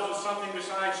ourselves with something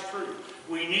besides truth.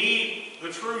 We need the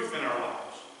truth in our lives.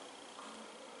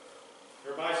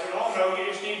 Everybody said, oh no,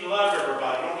 you just need to love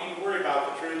everybody. Don't need to worry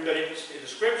about the truth. But the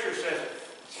scripture says,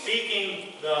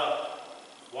 speaking the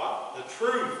what? The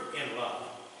truth in love.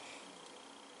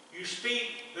 You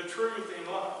speak the truth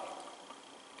in love.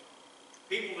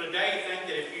 People today think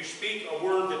that if you speak a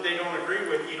word that they don't agree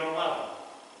with, you don't love them.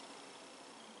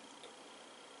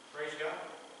 Praise God.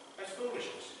 That's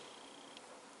foolishness.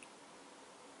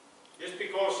 Just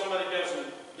because somebody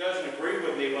doesn't agree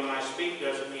with me when I speak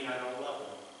doesn't mean I don't love them.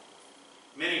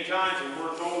 Many times when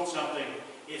we're told something,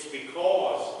 it's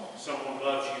because someone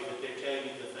loves you that they tell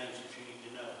you the things that you need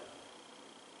to know.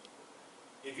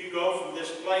 If you go from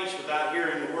this place without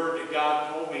hearing the word that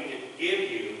God told me to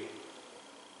give you,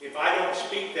 if I don't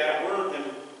speak that word, then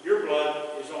your blood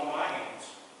is on my hands.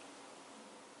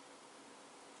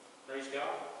 Praise God.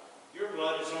 Your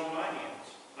blood is on my hands.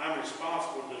 I'm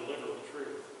responsible to deliver the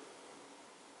truth.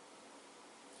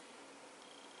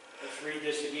 Let's read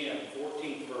this again,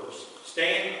 14th verse.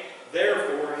 Stand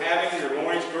therefore, having your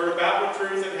loins girt about with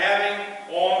truth, and having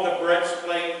on the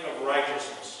breastplate of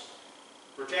righteousness.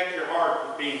 Protect your heart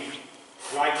from being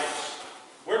righteous.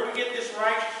 Where do we get this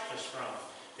righteousness from?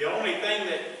 The only thing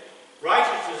that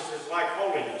righteousness is like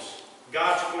holiness.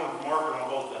 God's going to mark it on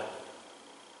both of them.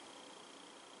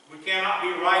 We cannot be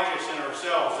righteous in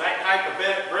ourselves. That type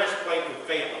of breastplate would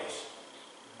fail us.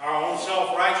 Our own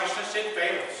self-righteousness, it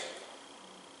fails.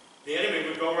 The enemy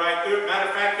would go right through it. Matter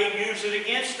of fact, he'd use it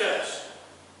against us.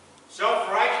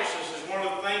 Self-righteousness is one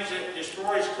of the things that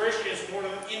destroys Christians more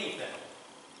than anything.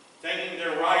 Thinking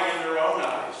they're right in their own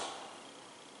eyes.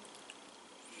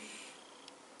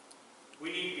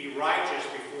 We need to be righteous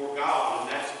before God, and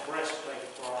that's the breastplate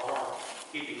for our heart,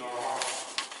 keeping our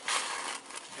hearts.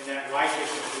 And that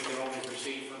righteousness we can only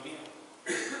receive from Him.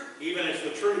 Even as the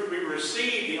truth, we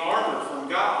receive the armor from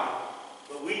God,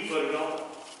 but we put it on.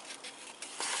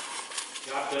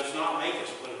 God does not make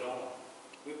us put it on.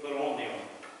 We put on the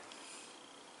armor.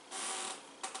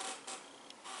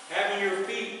 Having your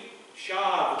feet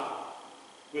shod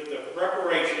with the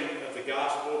preparation of the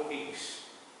gospel of peace.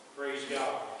 Praise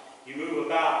God. You move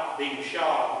about being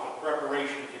shod with the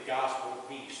preparation of the gospel of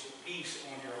peace. Peace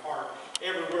on your heart.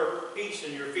 Everywhere, peace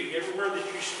in your feet. Everywhere that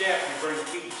you step, you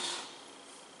bring peace.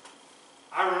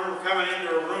 I remember coming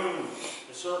into a room,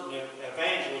 a certain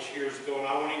evangelist years ago, and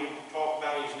I won't even talk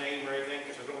about his name or anything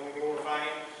because I don't want to glorify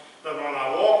him. But when I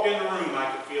walked in the room,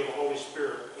 I could feel the Holy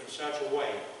Spirit in such a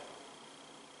way.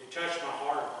 It touched my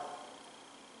heart.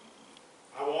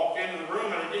 I walked into the room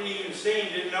and I didn't even see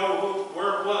him, didn't know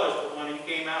where it was, but when he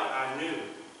came out, I knew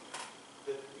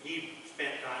that he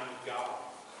spent time with God.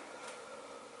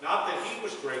 Not that he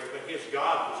was great, but his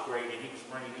God was great, and he was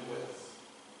bringing it with him.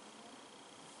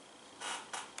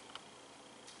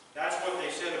 That's what they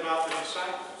said about the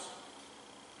disciples.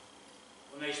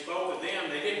 When they spoke of them,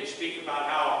 they didn't speak about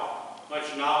how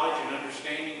much knowledge and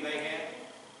understanding they had.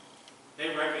 They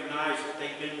recognized that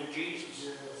they'd been with Jesus.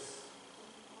 Yes.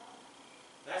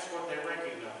 That's what they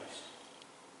recognized.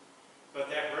 But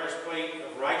that breastplate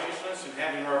of righteousness and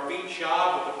having our feet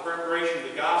shod with the preparation of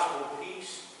the gospel of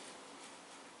peace.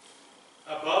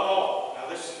 Above all, now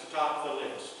this is the top of the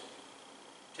list,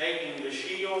 taking the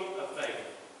shield of faith.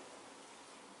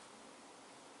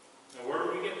 Now where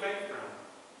do we get faith from?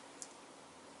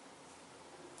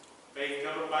 Faith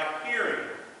comes by hearing,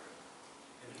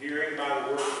 and hearing by the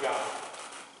Word of God.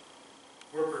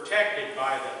 We're protected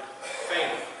by the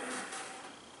faith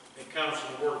that comes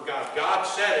from the Word of God. God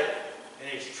said it,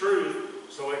 and it's truth,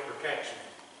 so it protects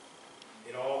me.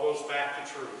 It all goes back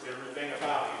to truth. Everything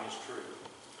about Him is truth.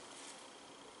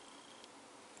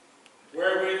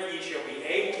 Wherewith ye shall be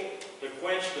able to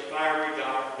quench the fiery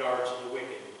darts of the wicked.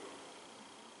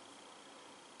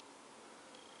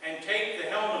 And take the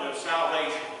helmet of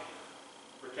salvation,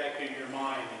 protecting your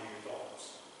mind and your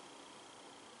thoughts.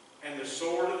 And the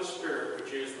sword of the Spirit,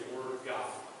 which is the Word of God.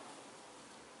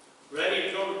 Ready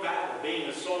to go to battle, being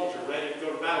a soldier, ready to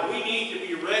go to battle. We need to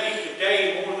be ready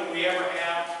today more than we ever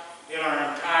have in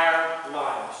our entire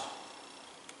lives.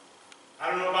 I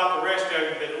don't know about the rest of you,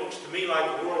 but it looks to me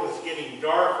like the world is getting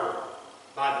darker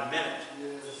by the minute.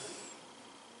 Yes.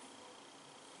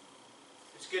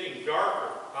 It's getting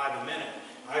darker by the minute.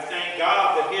 I thank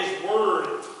God that His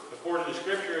Word, according to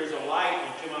Scripture, is a light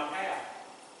unto my path.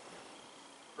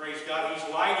 Praise God,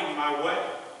 He's lighting my way.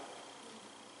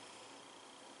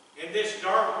 In this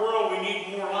dark world, we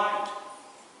need more light.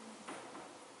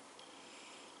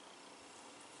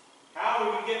 How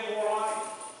do we get more light?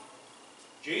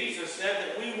 Jesus said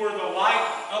that we were the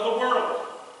light of the world.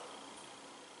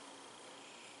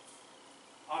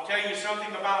 I'll tell you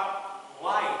something about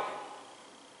light.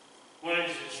 When it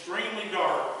is extremely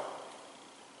dark,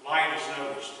 light is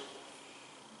noticed.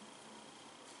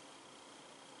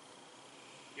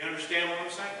 You understand what I'm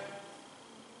saying?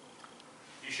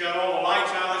 You shut all the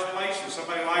lights out of this place and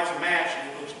somebody lights a match and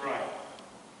it looks bright.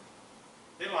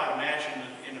 They light a match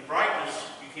in the brightness,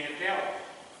 you can't tell.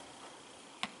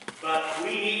 But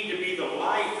we need to be the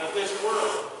light of this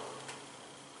world.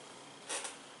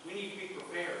 We need to be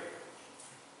prepared.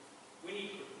 We need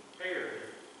to be prepared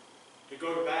to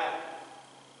go to battle.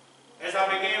 As I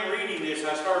began reading this,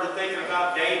 I started thinking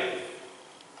about David.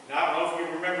 And I don't know if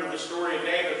you remember the story of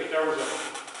David, but there was a...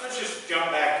 Let's just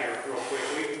jump back here real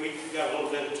quick. We got a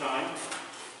little bit of time.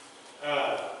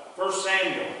 1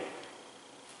 Samuel.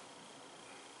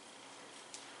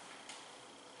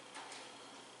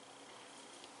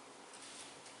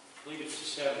 I believe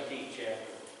it's the 17th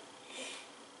chapter.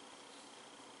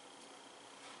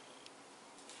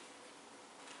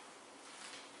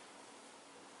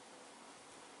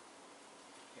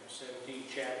 Yeah, 17th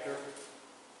chapter.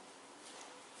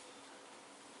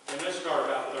 And let's start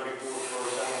about 34th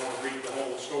verse. I don't want to read the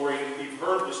whole story. You've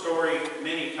heard the story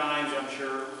many times, I'm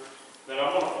sure, but I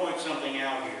want to point something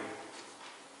out here.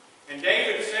 And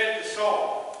David said to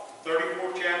Saul,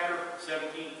 34th chapter,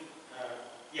 34th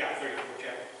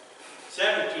chapter.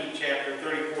 17th chapter,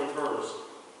 34th verse.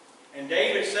 And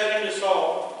David said unto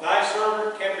Saul, Thy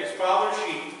servant kept his father's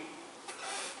sheep,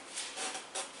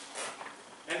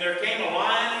 and there came a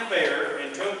lion and a bear,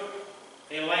 and took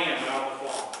a lamb out of the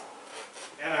flock.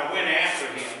 And I went after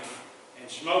him, and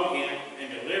smote him, and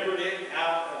delivered it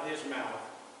out of his mouth.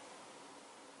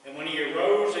 And when he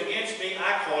arose against me,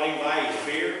 I caught him by his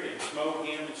beard, and smote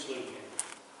him, and slew him.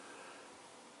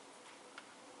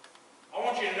 I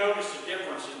want you to notice the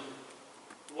difference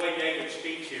in the way David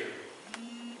speaks here.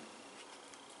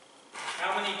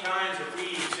 How many times have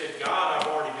we said, God, I've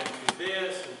already been through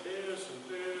this, and this, and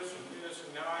this, and this,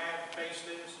 and now I have to face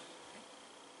this?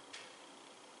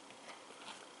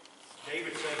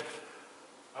 David said,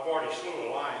 I've already slew a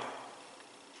lion.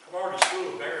 I've already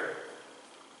slew a bear.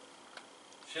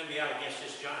 Send me out against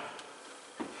this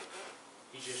giant.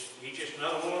 He's just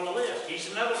another one on the list.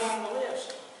 He's another one on the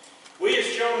list. We as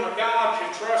children of God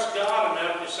should trust God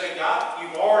enough to say, God,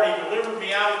 you've already delivered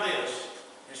me out of this.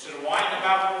 Instead of whining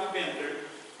about what we've been through,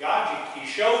 God, you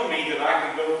showed me that I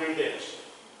could go through this.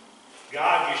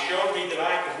 God, you showed me that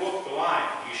I could whoop the lion.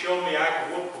 You showed me I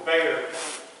could whoop the bear.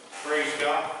 Praise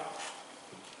God.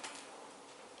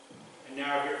 And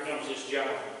now here comes this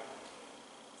giant.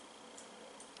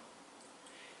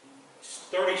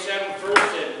 37th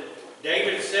verse, and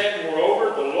David said,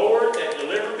 Moreover, the Lord that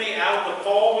delivered me out of the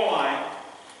paw of the lion,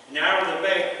 and out of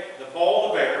the paw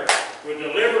of the bear, would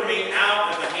deliver me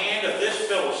out of the hand of this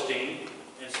Philistine.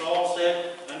 And Saul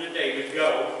said unto David,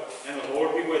 Go, and the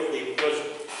Lord be with thee. Because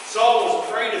Saul was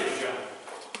afraid of the giant.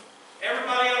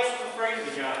 Everybody else was afraid of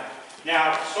the giant.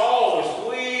 Now, Saul was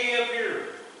way up here.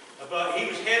 He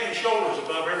was head and shoulders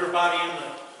above everybody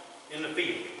in the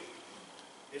field.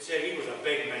 It said he was a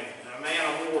big man, a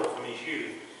man of war from his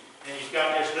youth. And he's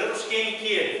got this little skinny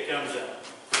kid that comes up.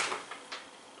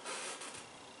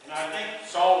 And I think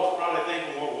Saul was probably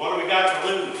thinking, well, what do we got to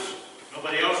lose?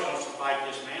 Nobody else wants to fight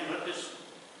this man.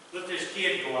 Let this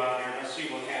kid go out there and let's see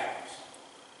what happens.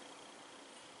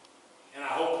 And I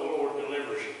hope the Lord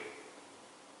delivers you.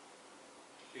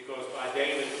 Because by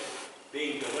David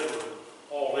being delivered,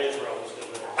 all Israel was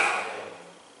delivered by David.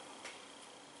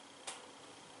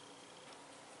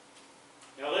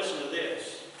 Now listen to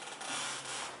this.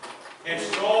 And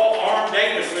Saul armed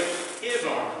David with his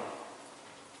armor,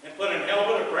 and put an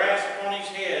helmet of brass upon his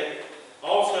head.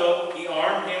 Also he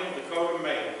armed him with a coat of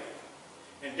mail.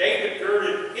 And David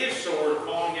girded his sword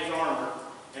upon his armor,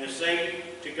 and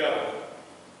essayed to go,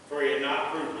 for he had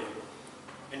not proved it.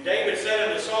 And David said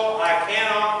unto Saul, I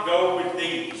cannot go with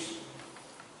these.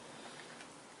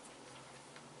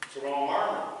 It's the wrong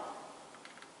armor.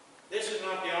 This is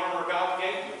not the armor God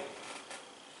gave me.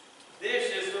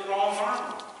 This is the wrong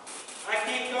armor. I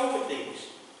can't go with these,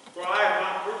 for I have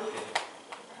not proved it.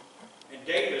 And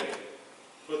David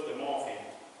put them off him.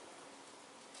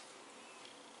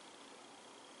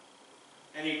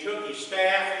 And he took his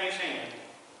staff in his hand.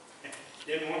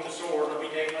 Didn't want the sword, let me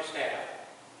take my staff.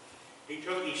 He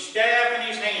took his staff in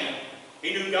his hand.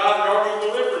 He knew God had already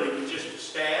delivered him with just a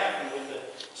staff and with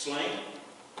a sling.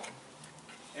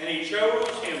 And he chose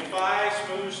him 5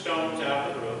 smooth stones out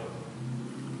of the brook,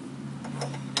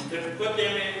 and to put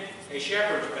them in a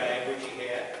shepherd's bag which he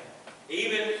had,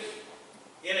 even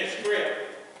in its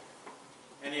grip,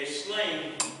 and his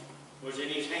sling was in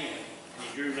his hand. And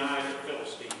he drew nigh to the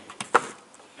Philistine.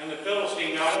 And the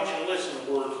Philistine, now I want you to listen to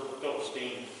the words of the Philistine.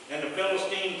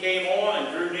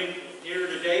 near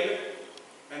to David,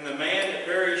 and the man that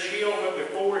bare his shield went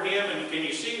before him. And can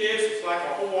you see this? It's like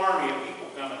a whole army of people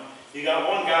coming. You got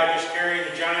one guy just carrying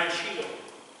the giant shield,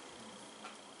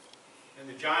 and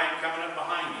the giant coming up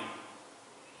behind him,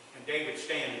 and David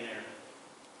standing there.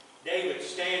 David's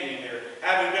standing there.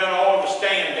 Having done all of the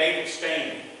stand, David's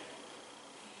standing.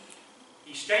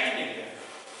 He's standing there.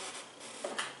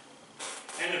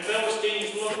 And the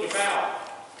Philistines looked about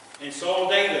and saw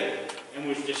David, and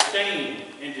was disdained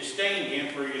him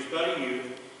for his ruddy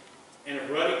youth, and of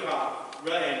ruddy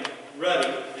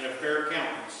and of fair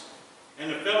countenance.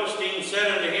 And the Philistines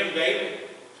said unto him,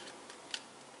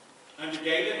 unto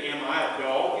David, Am I a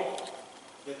dog,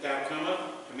 that thou comest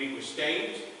to me with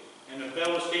staves? And the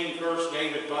Philistine cursed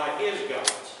David by his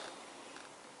gods.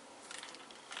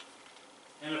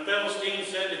 And the Philistine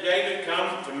said to David,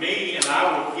 Come to me, and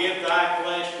I will give thy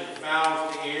flesh to the fowls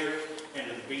of the air and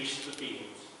to the beasts of the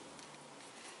fields.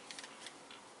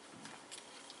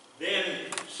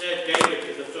 Then said David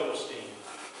to the Philistine,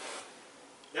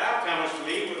 Thou comest to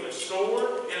me with a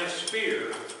sword and a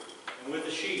spear and with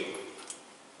a shield.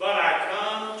 But I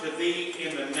come to thee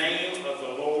in the name of the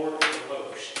Lord of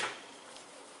hosts.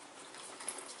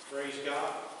 Praise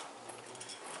God.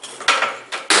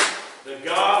 The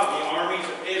God of the armies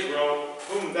of Israel,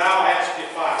 whom thou hast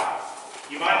defied.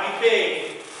 You might be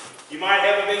big. You might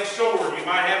have a big sword. You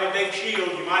might have a big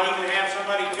shield. You might even have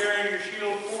somebody carrying your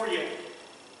shield for you.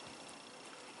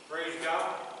 Praise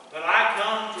God. But I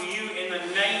come to you in the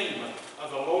name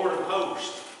of the Lord of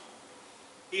hosts.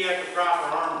 He had the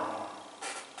proper armor on.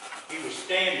 He was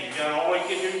standing. Done all he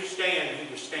could do to stand, he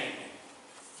was standing.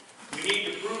 We need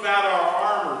to prove out our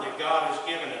armor that God has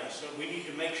given us. So we need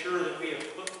to make sure that we have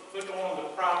put on the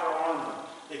proper armor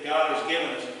that God has given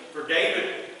us. For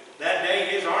David, that day,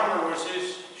 his armor was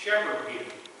his shepherd gear.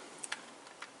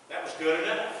 That was good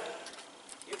enough.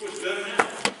 It was good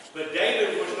enough. But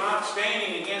David was not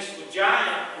standing against the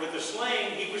giant with a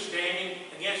sling. He was standing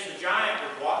against the giant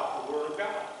with what? The Word of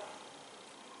God.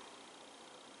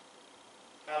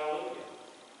 Hallelujah.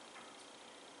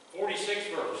 46th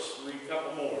verse. Read a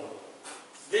couple more.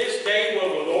 This day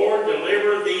will the Lord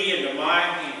deliver thee into my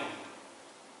hand,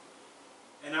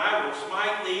 and I will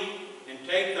smite thee and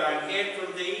take thine head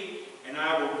from thee, and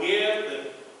I will give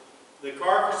the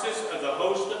carcasses of the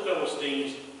host of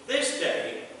Philistines this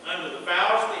day unto the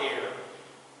fowls of the air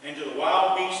and to the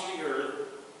wild beasts of the earth,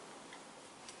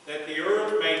 that the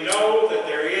earth may know that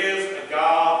there is a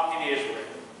God in Israel.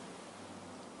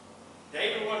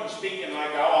 David wasn't speaking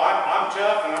like, oh, I'm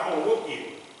tough and I'm going to whoop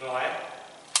you, Goliath.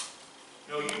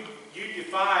 No, you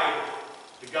defied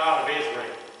the God of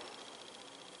Israel.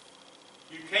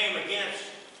 You came against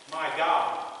my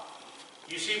God.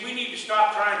 You see, we need to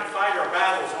stop trying to fight our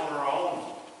battles on our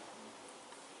own.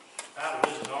 The battle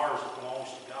isn't ours, it belongs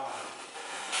to God.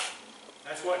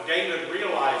 That's what David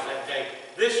realized that day.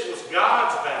 This was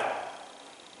God's battle.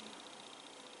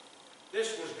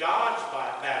 This was God's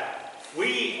battle.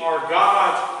 We are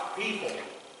God's people.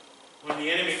 When the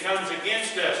enemy comes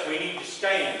against us, we need to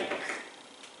stand.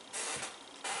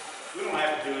 We don't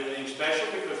have to do anything special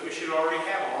because we should already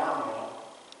have armor on.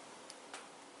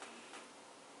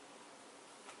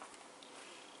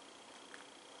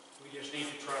 We just need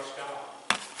to trust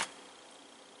God.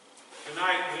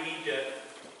 Tonight we need to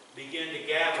begin to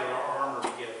gather our armor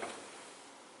together.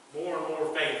 More and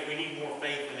more faith. We need more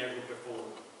faith than ever before.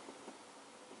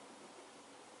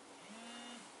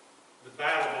 The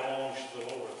battle belongs to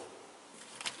the Lord.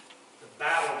 The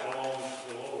battle belongs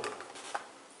to the Lord.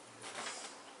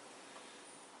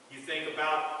 You think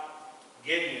about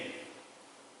Gideon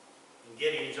and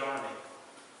Gideon's army.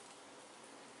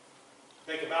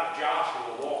 Think about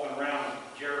Joshua walking around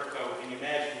Jericho. Can you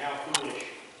imagine how foolish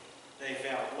they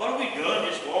felt? What are we doing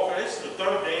just walking? This is the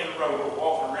third day in a row we're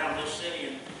walking around this city.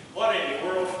 And what in the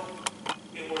world?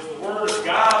 It was the Word of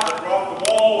God that brought the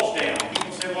walls down.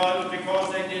 People say, well, it was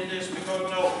because they did this. Because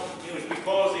no, it was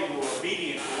because they were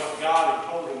obedient to what God had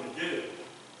told them to do.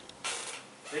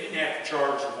 They didn't have to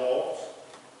charge the walls.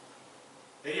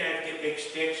 They didn't have to get big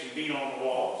sticks and beat on the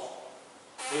walls.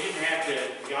 They didn't have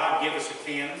to, God give us a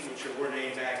cannon, which were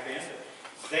named back then.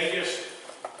 They just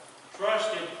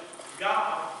trusted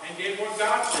God and did what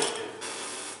God said to do.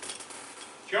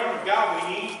 Children of God, we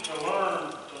need to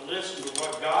learn to listen to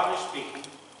what God is speaking.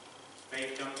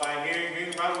 Faith comes by hearing,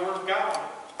 hearing by the Word of God.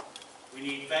 We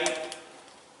need faith.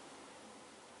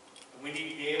 And we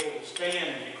need to be able to stand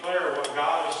and declare what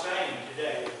God is saying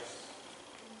today.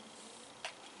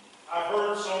 I've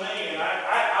heard so many, and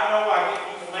I know I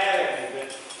get people mad at me,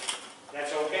 but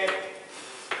that's okay.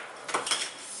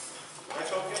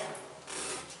 That's okay.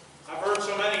 I've heard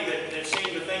so many that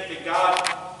seem to think that God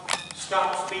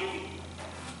stopped speaking.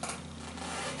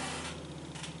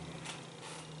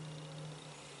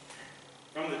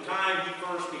 From the time He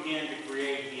first began to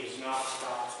create, He has not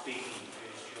stopped speaking to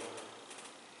His children.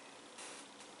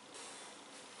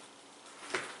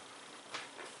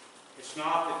 It's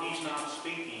not that He's not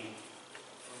speaking,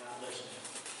 we're not listening.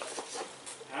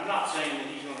 And I'm not saying that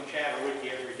He's going to chatter with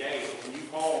you every day, but when you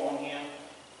call on Him,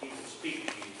 He will speak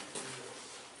to you.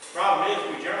 The problem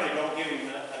is, we generally don't give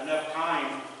Him enough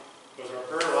time because our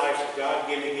prayer life is, God,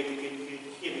 give me, give me, give me,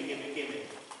 give me, give me, give me.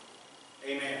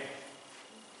 Amen.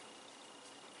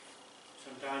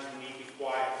 Sometimes we need to be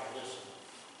quiet and listen.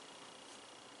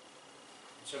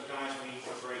 And sometimes we need to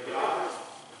pray, God,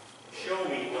 show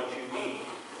me what you need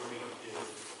for me to do.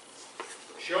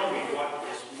 Show me what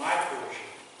is my portion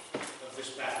of this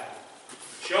battle.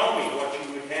 Show me what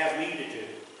you would have me to do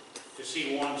to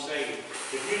see one saved.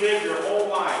 If you live your whole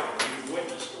life and you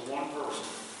witness to one person,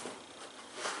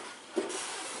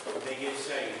 and they get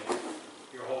saved,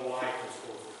 your whole life is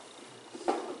worth it.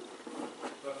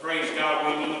 But praise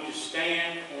God, we need to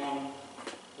stand on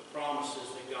the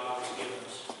promises that God has given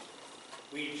us.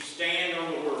 We need to stand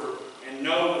on the Word and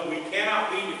know that we cannot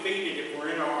be defeated if we're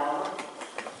in our armor,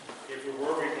 if we're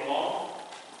where we belong,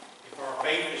 if our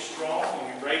faith is strong,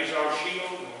 and we raise our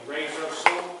shield, and we raise our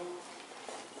sword.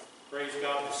 Praise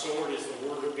God, the sword is the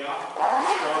Word of God,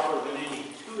 sharper than any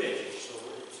two-edged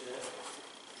sword, it says.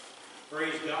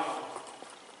 Praise God.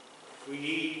 We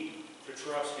need to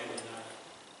trust Him tonight.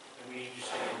 And we need to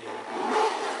stand in.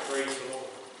 Praise the Lord.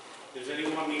 Does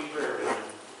anyone need prayer tonight?